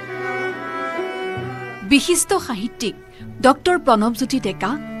বিশিষ্ট সাহিত্যিক ডক্টৰ প্ৰণৱজ্যোতি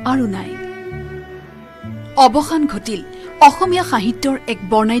ডেকা আৰু নাই অৱসান ঘটিল অসমীয়া সাহিত্যৰ এক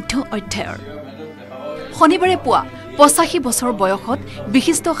বৰ্ণাঢ্য অধ্যায়ৰ শনিবাৰে পুৱা 85 বছৰ বয়সত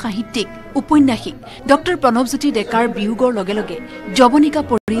বিশিষ্ট সাহিত্যিক উপন্যাসিক ডক্টৰ প্ৰণৱজ্যোতি ডেকাৰ বিয়োগৰ লগে লগে যৱনিকা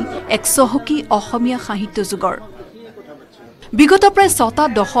পৰিল এক চহকী অসমীয়া সাহিত্য যুগৰ বিগত প্ৰায় 6টা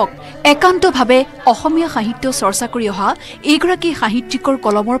দশক একান্তভাৱে অসমীয়া সাহিত্য চৰ্চা কৰি অহা এইগৰাকী সাহিত্যিকৰ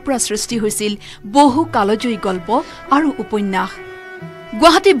কলমৰ পৰা সৃষ্টি হৈছিল বহু কালজয়ী গল্প আৰু উপন্যাস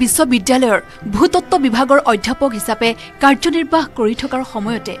গুৱাহাটী বিশ্ববিদ্যালয়ৰ ভূতত্ত্ব বিভাগৰ অধ্যাপক হিচাপে কাৰ্যনিৰ্বাহ কৰি থকাৰ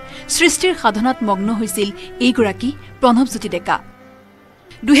সময়তে সৃষ্টিৰ সাধনাত মগ্ন হৈছিল এইগৰাকী প্ৰণৱজ্যোতি ডেকা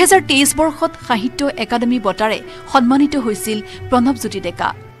 2023 বৰ্ষত সাহিত্য একাডেমী বঁটাৰে সন্মানিত হৈছিল প্ৰণৱজ্যোতি ডেকা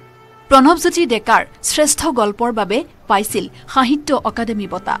প্ৰণৱজ্যোতি ডেকাৰ শ্ৰেষ্ঠ গল্পৰ বাবে পাইছিল সাহিত্য অকাডেমী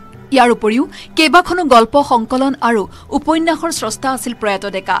বঁটা ইয়াৰ উপৰিও কেইবাখনো গল্প সংকলন আৰু উপন্যাসৰ স্ৰষ্টা আছিল প্ৰয়াত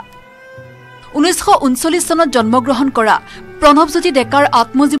ডেকা 1939 চনত জন্মগ্ৰহণ কৰা প্ৰণৱজ্যোতি ডেকাৰ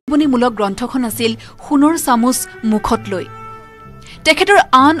আত্মজীৱনীমূলক গ্ৰন্থখন আছিল সোণৰ চামুচ মুখত লৈ তেখেতৰ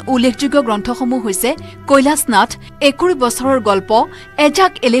আন উল্লেখযোগ্য গ্ৰন্থসমূহ হৈছে কৈলাশনাথ 21 বছৰৰ গল্প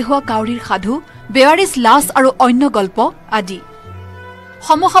এজাক এলেহুৱা কাউৰীৰ সাধু বেৱাৰিছ লাছ আৰু অন্য গল্প আদি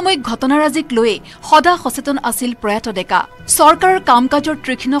সমসাময়িক ঘটনাৰাজিক লৈ সদা সচেতন আছিল প্ৰয়াত ডেকা চৰকাৰৰ কাম-কাজৰ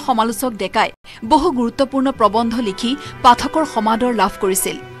তীক্ষ্ণ সমালোচক ডেকাই বহু গুৰুত্বপূৰ্ণ প্ৰবন্ধ লিখি পাঠকৰ সমাদৰ লাভ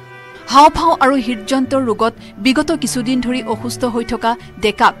কৰিছিল হাওঁফাওঁ আৰু হৃদযন্ত্ৰৰ ৰোগত বিগত কিছুদিন ধৰি অসুস্থ হৈ থকা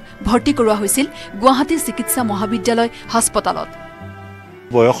ডেকাক ভৰ্তি কৰোৱা হৈছিল গুৱাহাটী চিকিৎসা মহাবিদ্যালয় হাস্পতালত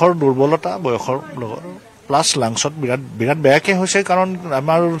বয়সৰ দুৰ্বলতা বয়সৰ লগত প্লাছ লাংছত বিৰাট বেয়াকৈ হৈছে কাৰণ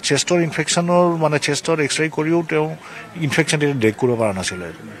আমাৰ চেষ্টৰ ইনফেকশ্যনৰ মানে চেষ্টৰ এক্সৰে কৰিও তেওঁ ইনফেকশ্যন ড্ৰেক কৰিব পৰা নাছিলে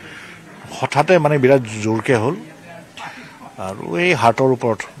হঠাতে মানে বিৰাট জোৰকৈ হ'ল আৰু এই হাৰ্টৰ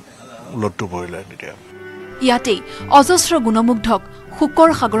ওপৰত লোডটো পৰিলে তেতিয়া ইয়াতেই অজস্ৰ গুণমুগ্ধক শোকৰ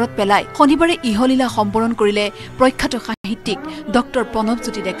সাগৰত পেলাই শনিবাৰে ইহলীলা সম্বৰণ কৰিলে প্ৰখ্যাত সাহিত্যিক ডক্টৰ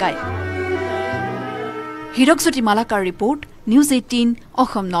প্ৰণৱজ্যোতি ডেকাই Hirakjyoti Malakar report news 18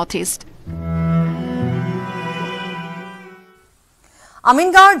 Assam north east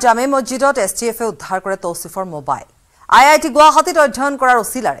আমিনগাঁৱৰ জামে মছজিদত STFে উদ্ধাৰ কৰে তৌছিফৰ মোবাইল IIT গুৱাহাটীত অধ্যয়ন কৰাৰ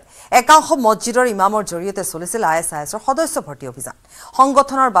উচিলাৰে একাংশ মছজিদৰ ইমামৰ জৰিয়তে চলিছিল ISISৰ সদস্য ভৰ্তি অভিযান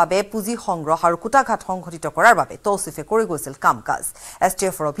সংগঠনৰ বাবে পুঁজি সংগ্ৰহ আৰু কুটাঘাট সংঘটিত কৰাৰ বাবে তৌছিফে কৰি গৈছিল কাম-কাজ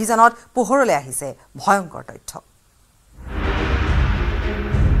STFৰ অভিযানত পোহৰলৈ আহিছে ভয়ংকৰ তথ্য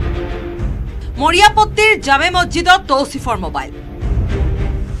মৰিয়াপট্টিৰ জামে মছজিদত তৌছিফৰ মোবাইল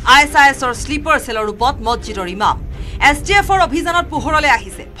ISISৰ স্লিপাৰ সেলৰ ৰূপত মছজিদৰ ইমাম STFৰ অভিযানত পোহৰলৈ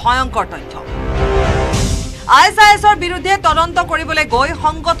আহিছে ভয়ংকৰ তথ্য ISISৰ বিৰুদ্ধে তদন্ত কৰিবলৈ গৈ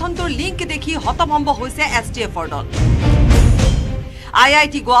সংগঠনটোৰ লিংক দেখি হতভম্ব হৈছে STFৰ দল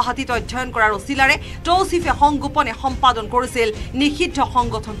IIT গুৱাহাটীত অধ্যয়ন কৰাৰ উচিলাৰে তৌছিফে সংগোপনে সম্পাদন কৰিছিল নিষিদ্ধ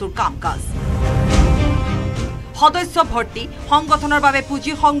সংগঠনটোৰ কাম-কাজ সদস্য ভৰ্তি সংগঠনৰ বাবে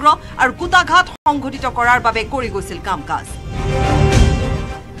পুঁজি সংগ্ৰহ আৰু কুটাঘাট সংঘটিত কৰাৰ বাবে কৰি গৈছিল কাম-কাজ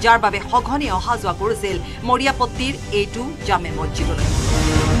যাৰ বাবে সঘনে অহা যোৱা কৰিছিল মৰিয়াপট্টিৰ এইটো জামে মছজিদলৈ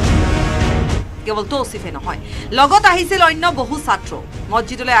কেৱল তৌছিফে নহয় লগত আহিছিল অন্য বহু ছাত্ৰ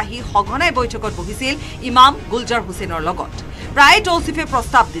মছজিদলৈ আহি সঘনাই বৈঠকত বহিছিল ইমাম গুলজাৰ হুছেইনৰ লগত প্ৰায় তৌছিফে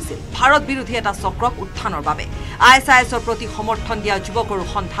প্ৰস্তাৱ দিছিল ভাৰত বিৰোধী এটা চক্ৰক উত্থানৰ বাবে ISISৰ প্ৰতি সমৰ্থন দিয়া যুৱকৰো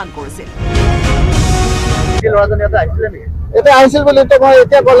সন্ধান কৰিছিল এটা আহিছিল বুলি তো মই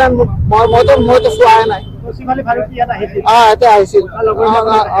এতিয়া গলেন মইতো চোৱাই নাই সিমালি ভাৰত কি এটা আহিছিল এটা আহিছিল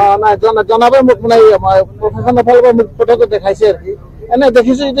নাই জনাবে মোক নাই প্ৰফেশনাল ফালৰ পৰা মোক ফটোটো দেখাইছে আৰু কি এনে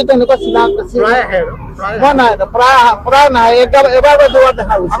দেখিছো যে তেনেকুৱা চিনা প্ৰায় নাই প্ৰায় নাই এবাৰ দুবাৰ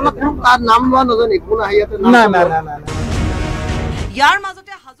দেখা গৈছে আমাৰ তাৰ নাম লোৱা নজানি কোন আহি আছে নাই ইয়াৰ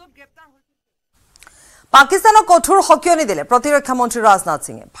মাজতে হাজত গ্ৰেপ্তাৰ পাকিস্তানক কঠোৰ সকিয়নি দিলে প্ৰতিৰক্ষা মন্ত্ৰী ৰাজনাথ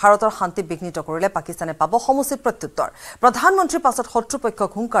সিঙে ভাৰতৰ শান্তি বিঘ্নিত কৰিলে পাকিস্তানে পাব সমুচিত প্ৰত্যুত্তৰ প্ৰধানমন্ত্ৰীৰ পাছত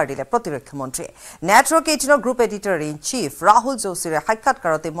শত্ৰুপক্ষক হুংকাৰ দিলে প্ৰতিৰক্ষা মন্ত্ৰীয়ে network 18ৰ group editor in chief Rahul জোশীৰে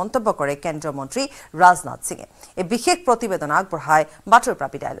সাক্ষাৎকাৰতে মন্তব্য কৰে কেন্দ্ৰীয় মন্ত্ৰী ৰাজনাথ সিঙে এই বিশেষ প্ৰতিবেদন আগবঢ়াই বাতৰি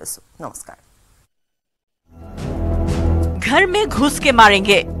প্ৰাপিদাই লৈছো নমস্কাৰ घर में घुस के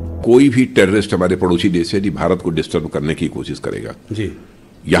मारेंगे कोई भी टेररिस्ट हमारे पड़ोसी देश है जी भारत को डिस्टर्ब करने की कोशिश करेगा जी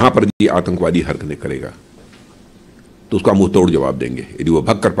यहाँ पर ये आतंकवादी हरकतें करेगा तो उसका मुंह तोड़ जवाब देंगे यदि वो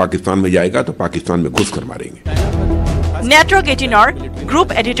भगकर पाकिस्तान में जाएगा तो पाकिस्तान में घुस कर मारेंगे network 18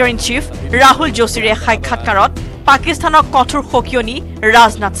 group editor in chief Rahul जोशीरे साक्षात्कारत पाकिस्तानक कठोर सकियनी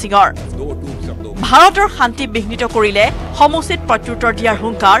राजनाथ सिंहर भारतर शांति विघ्नित करिले समुचित प्रत्युत्तर दियार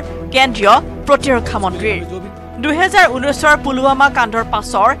हुंकार केंद्रीय प्रतिरक्षा मन्त्रीर 2019 पुलवामा काণ্ডৰ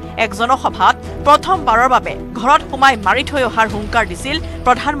পাছৰ এক জনসভাত প্ৰথমবাৰৰ বাবে ঘৰত সোমাই মাৰি থৈ অহাৰ হুংকাৰ দিছিল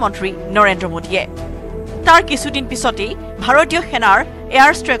প্ৰধানমন্ত্ৰী নৰেন্দ্ৰ মোদীয়ে তাৰ কিছুদিন পিছতেই ভাৰতীয় সেনাৰ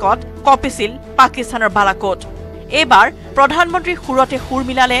এয়াৰ ষ্ট্ৰাইকত কঁপিছিল পাকিস্তানৰ বালাকোট এবাৰ প্ৰধানমন্ত্ৰী সুৰতে সুৰ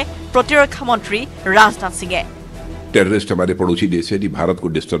মিলালে প্ৰতিৰক্ষা মন্ত্ৰী ৰাজনাথ সিঙে टेररिस्ट हमारे पड़ोसी देश है जी भारत को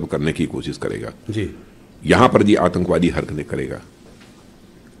डिस्टर्ब करने की कोशिश करेगा जी यहाँ पर ये आतंकवादी हरकतें करेगा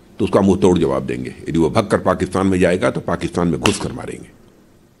तो उसका मुंह तोड़ जवाब देंगे यदि वो भगकर पाकिस्तान में जाएगा तो पाकिस्तान में घुस कर मारेंगे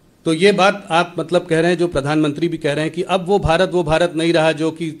तो ये बात आप मतलब कह रहे हैं जो प्रधानमंत्री भी कह रहे हैं कि अब वो भारत नहीं रहा जो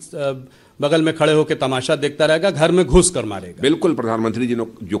कि बगल में खड़े होकर तमाशा देखता रहेगा घर में घुस कर मारेगा बिल्कुल प्रधानमंत्री जी ने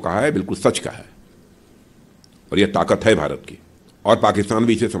जो कहा है बिल्कुल सच कहा है और यह ताकत है भारत की और पाकिस्तान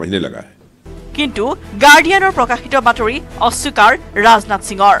भी इसे समझने लगा है किंतु गार्डियनर प्रकाशित बातरी अस्वीकार राजनाथ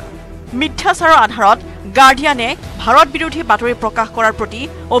सिंहर मिथ्याचाৰৰ আধাৰত গাৰ্ডিয়ানে ভাৰত বিৰোধী বাতৰি প্ৰকাশ কৰাৰ প্ৰতি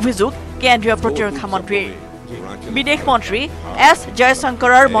অভিযোগ কেন্দ্ৰীয় প্ৰতিৰক্ষা মন্ত্ৰীৰ বিদেশ মন্ত্ৰী এছ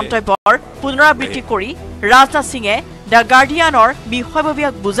জয়শংকৰৰ মন্তব্যৰ পুনৰাবৃত্তি কৰি ৰাজনাথ সিঙে দ্য গাৰ্ডিয়ানৰ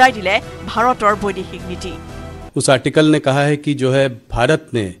বিষয়ববীয়াক বুজাই দিলে ভাৰতৰ বৈদেশিক নীতি उस आर्टिकल ने कहा है कि जो है भारत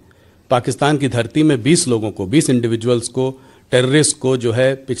ने पाकिस्तान की धरती में 20 लोगों को 20 इंडिविजुअल्स को टेररिस्ट को जो है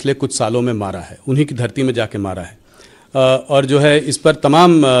पिछले कुछ सालों में मारा है उन्हीं की धरती में जाके मारा है और जो है इस पर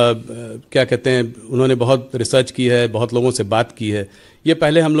तमाम क्या कहते हैं उन्होंने बहुत रिसर्च की है बहुत लोगों से बात की है ये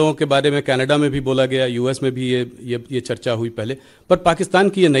पहले हम लोगों के बारे में कनाडा में भी बोला गया यूएस में भी ये चर्चा हुई पहले पर पाकिस्तान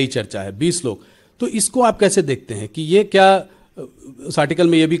की ये नई चर्चा है 20 लोग तो इसको आप कैसे देखते हैं कि ये क्या उस आर्टिकल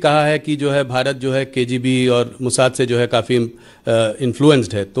में ये भी कहा है कि जो है भारत जो है केजीबी और मुसाद से जो है काफ़ी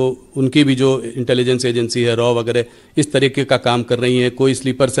इन्फ्लुएंस्ड है तो उनकी भी जो इंटेलिजेंस एजेंसी है रॉ वगैरह इस तरीके का काम कर रही हैं कोई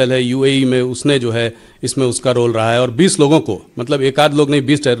स्लीपर सेल है यूएई में उसने जो है इसमें उसका रोल रहा है और 20 लोगों को मतलब एक आध लोग नहीं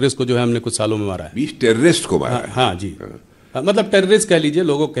 20 टेररिस्ट को जो है हमने कुछ सालों में मारा है 20 टेररिस्ट को मारा है हाँ जी मतलब टेररिस्ट कह लीजिए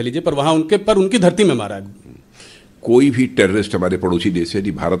लोगों कह लीजिए पर वहाँ उनकी धरती में मारा है कोई भी टेररिस्ट हमारे पड़ोसी देश है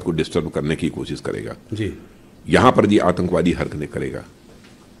जी भारत को डिस्टर्ब करने की कोशिश करेगा जी यहाँ पर ये आतंकवादी हरकतें करेगा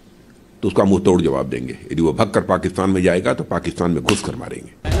तो उसका मुंह तोड़ जवाब देंगे यदि वो भगकर पाकिस्तान में जाएगा तो पाकिस्तान में घुस कर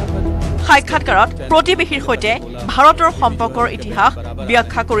मारेंगे সাক্ষাৎকারত প্ৰতিবেশীৰ সৈতে ভাৰতৰ সম্পৰ্কৰ ইতিহাস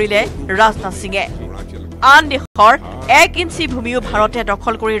ব্যাখ্যা কৰিলে ৰাজনাথ সিঙে আন দেশৰ 1 ইঞ্চি ভূমিও ভাৰতে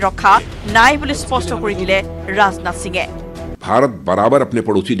দখল কৰি ৰখা নাই বুলি স্পষ্ট কৰি দিলে ৰাজনাথ সিঙে भारत बराबर अपने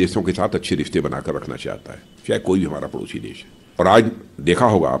पड़ोसी देशों के साथ अच्छे रिश्ते बनाकर रखना चाहता है, चाहे कोई भी हमारा पड़ोसी देश है। और आज देखा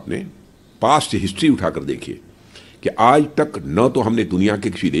होगा आपने, पास्ट हिस्ट्री उठाकर देखिए कि आज तक न तो हमने दुनिया के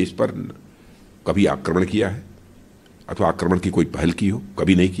किसी देश पर कभी आक्रमण किया है अथवा आक्रमण की कोई पहल की हो,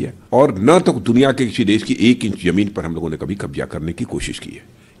 कभी नहीं किया, और न तो दुनिया के किसी देश की 1 इंच जमीन पर हम लोगों ने कभी कब्जा करने की कोशिश की है।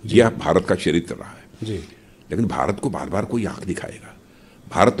 यह भारत का चरित्र रहा है जी। लेकिन भारत को बार बार कोई आंख दिखाएगा,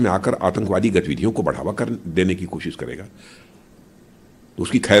 भारत में आकर आतंकवादी गतिविधियों को बढ़ावा कर देने की कोशिश करेगा, तो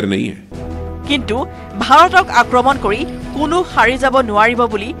उसकी खैर नहीं है। কিন্তু ভাৰতক আক্ৰমণ কৰি কোনো হাৰি যাব নোৱাৰিব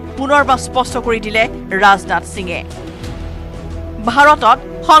বুলি পুনৰবাৰ স্পষ্ট কৰি দিলে ৰাজনাথ সিঙে। ভাৰতত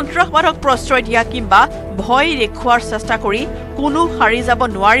সন্ত্ৰাসবাদক প্ৰশ্ৰয় দিয়া কিংবা ভয় দেখুৱাৰ চেষ্টা কৰি কোনো হাৰি যাব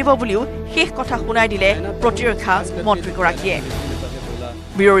নোৱাৰিব বুলিও শেষ কথা শুনাই দিলে প্ৰতিৰক্ষা মন্ত্ৰীগৰাকীয়ে।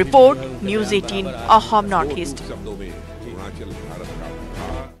 Bureau report, news 18 Assam north east.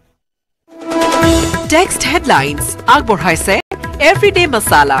 Text headlines আগবঢ়াইছে এভৰিডে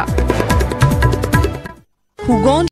মছালা।